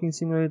into walking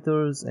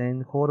simulators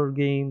and horror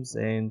games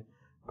and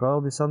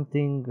probably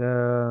something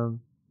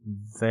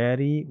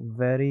very,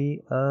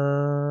 very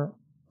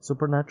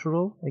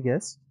supernatural, I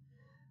guess,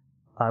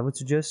 I would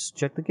suggest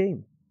check the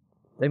game.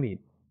 I mean,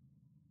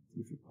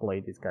 if you play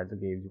these kinds of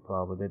games, you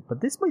probably did.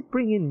 But this might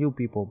bring in new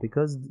people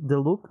because the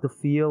look, the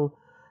feel,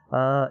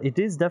 it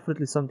is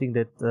definitely something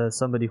that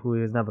somebody who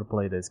has never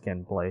played this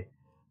can play.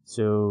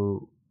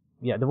 So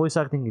yeah, the voice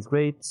acting is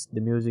great.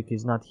 The music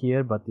is not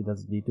here, but it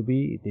doesn't need to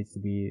be. It needs to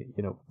be,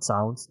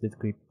 sounds that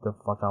creep the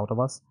fuck out of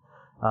us.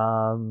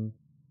 The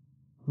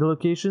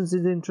locations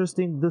is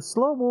interesting. The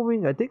slow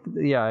moving, I think,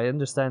 yeah, I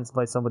understand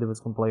why somebody was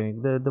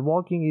complaining. The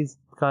walking is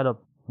kind of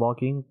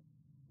walking.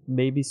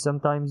 Maybe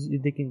sometimes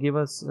they can give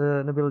us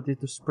an ability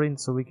to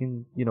sprint so we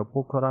can,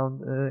 poke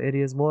around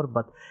areas more.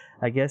 But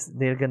I guess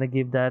they're gonna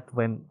give that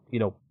when,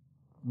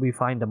 we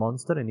find a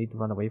monster and need to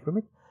run away from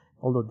it.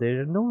 Although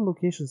there are no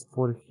locations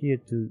for here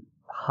to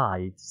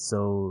hide,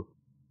 so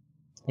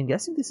I'm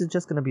guessing this is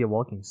just gonna be a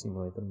walking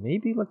simulator.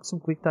 Maybe like some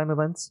quick time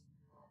events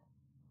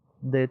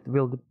that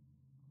will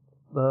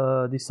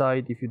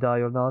decide if you die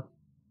or not.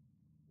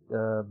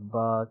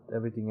 But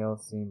everything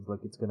else seems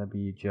like it's gonna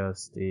be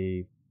just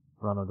a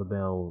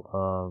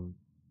run-of-the-mill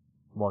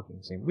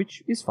walking sim,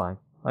 which is fine.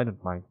 I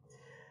don't mind.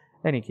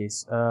 Any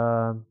case,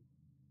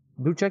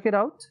 do check it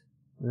out.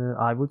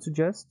 I would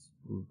suggest.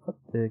 But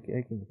I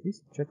can at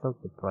least check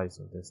out the price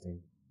of this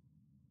thing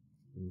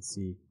and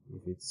see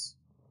if it's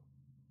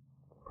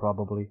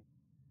probably.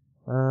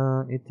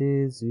 It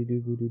is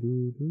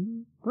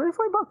 $25,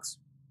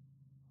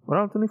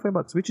 around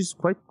 $25, which is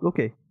quite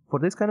okay for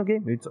this kind of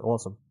game. It's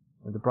awesome.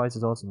 And the price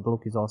is awesome. The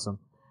look is awesome.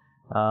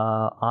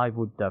 I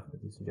would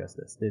definitely suggest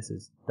this. This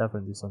is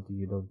definitely something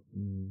you don't,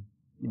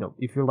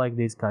 if you like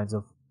these kinds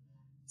of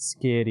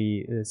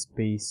scary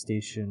space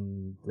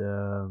station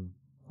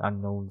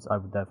unknowns, I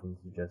would definitely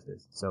suggest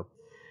this. So,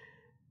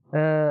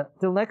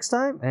 till next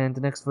time, and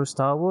the next first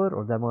hour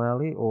or demo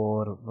alley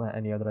or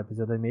any other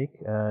episode I make.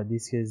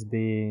 This has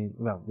been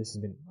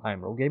I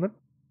am Rogue Gamer.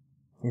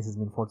 This has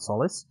been Fort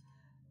Solis.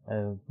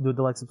 Do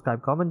the like,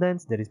 subscribe, comment,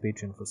 dance. There is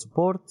Patreon for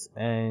support,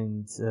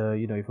 and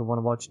if you want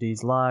to watch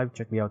these live,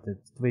 check me out at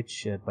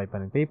Twitch by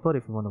Pen and Paper.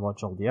 If you want to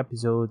watch all the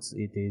episodes,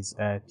 it is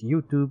at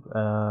YouTube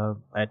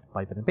at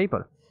by Pen and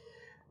Paper.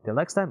 Till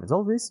next time, as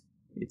always,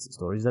 it's the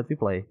stories that we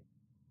play.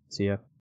 See ya.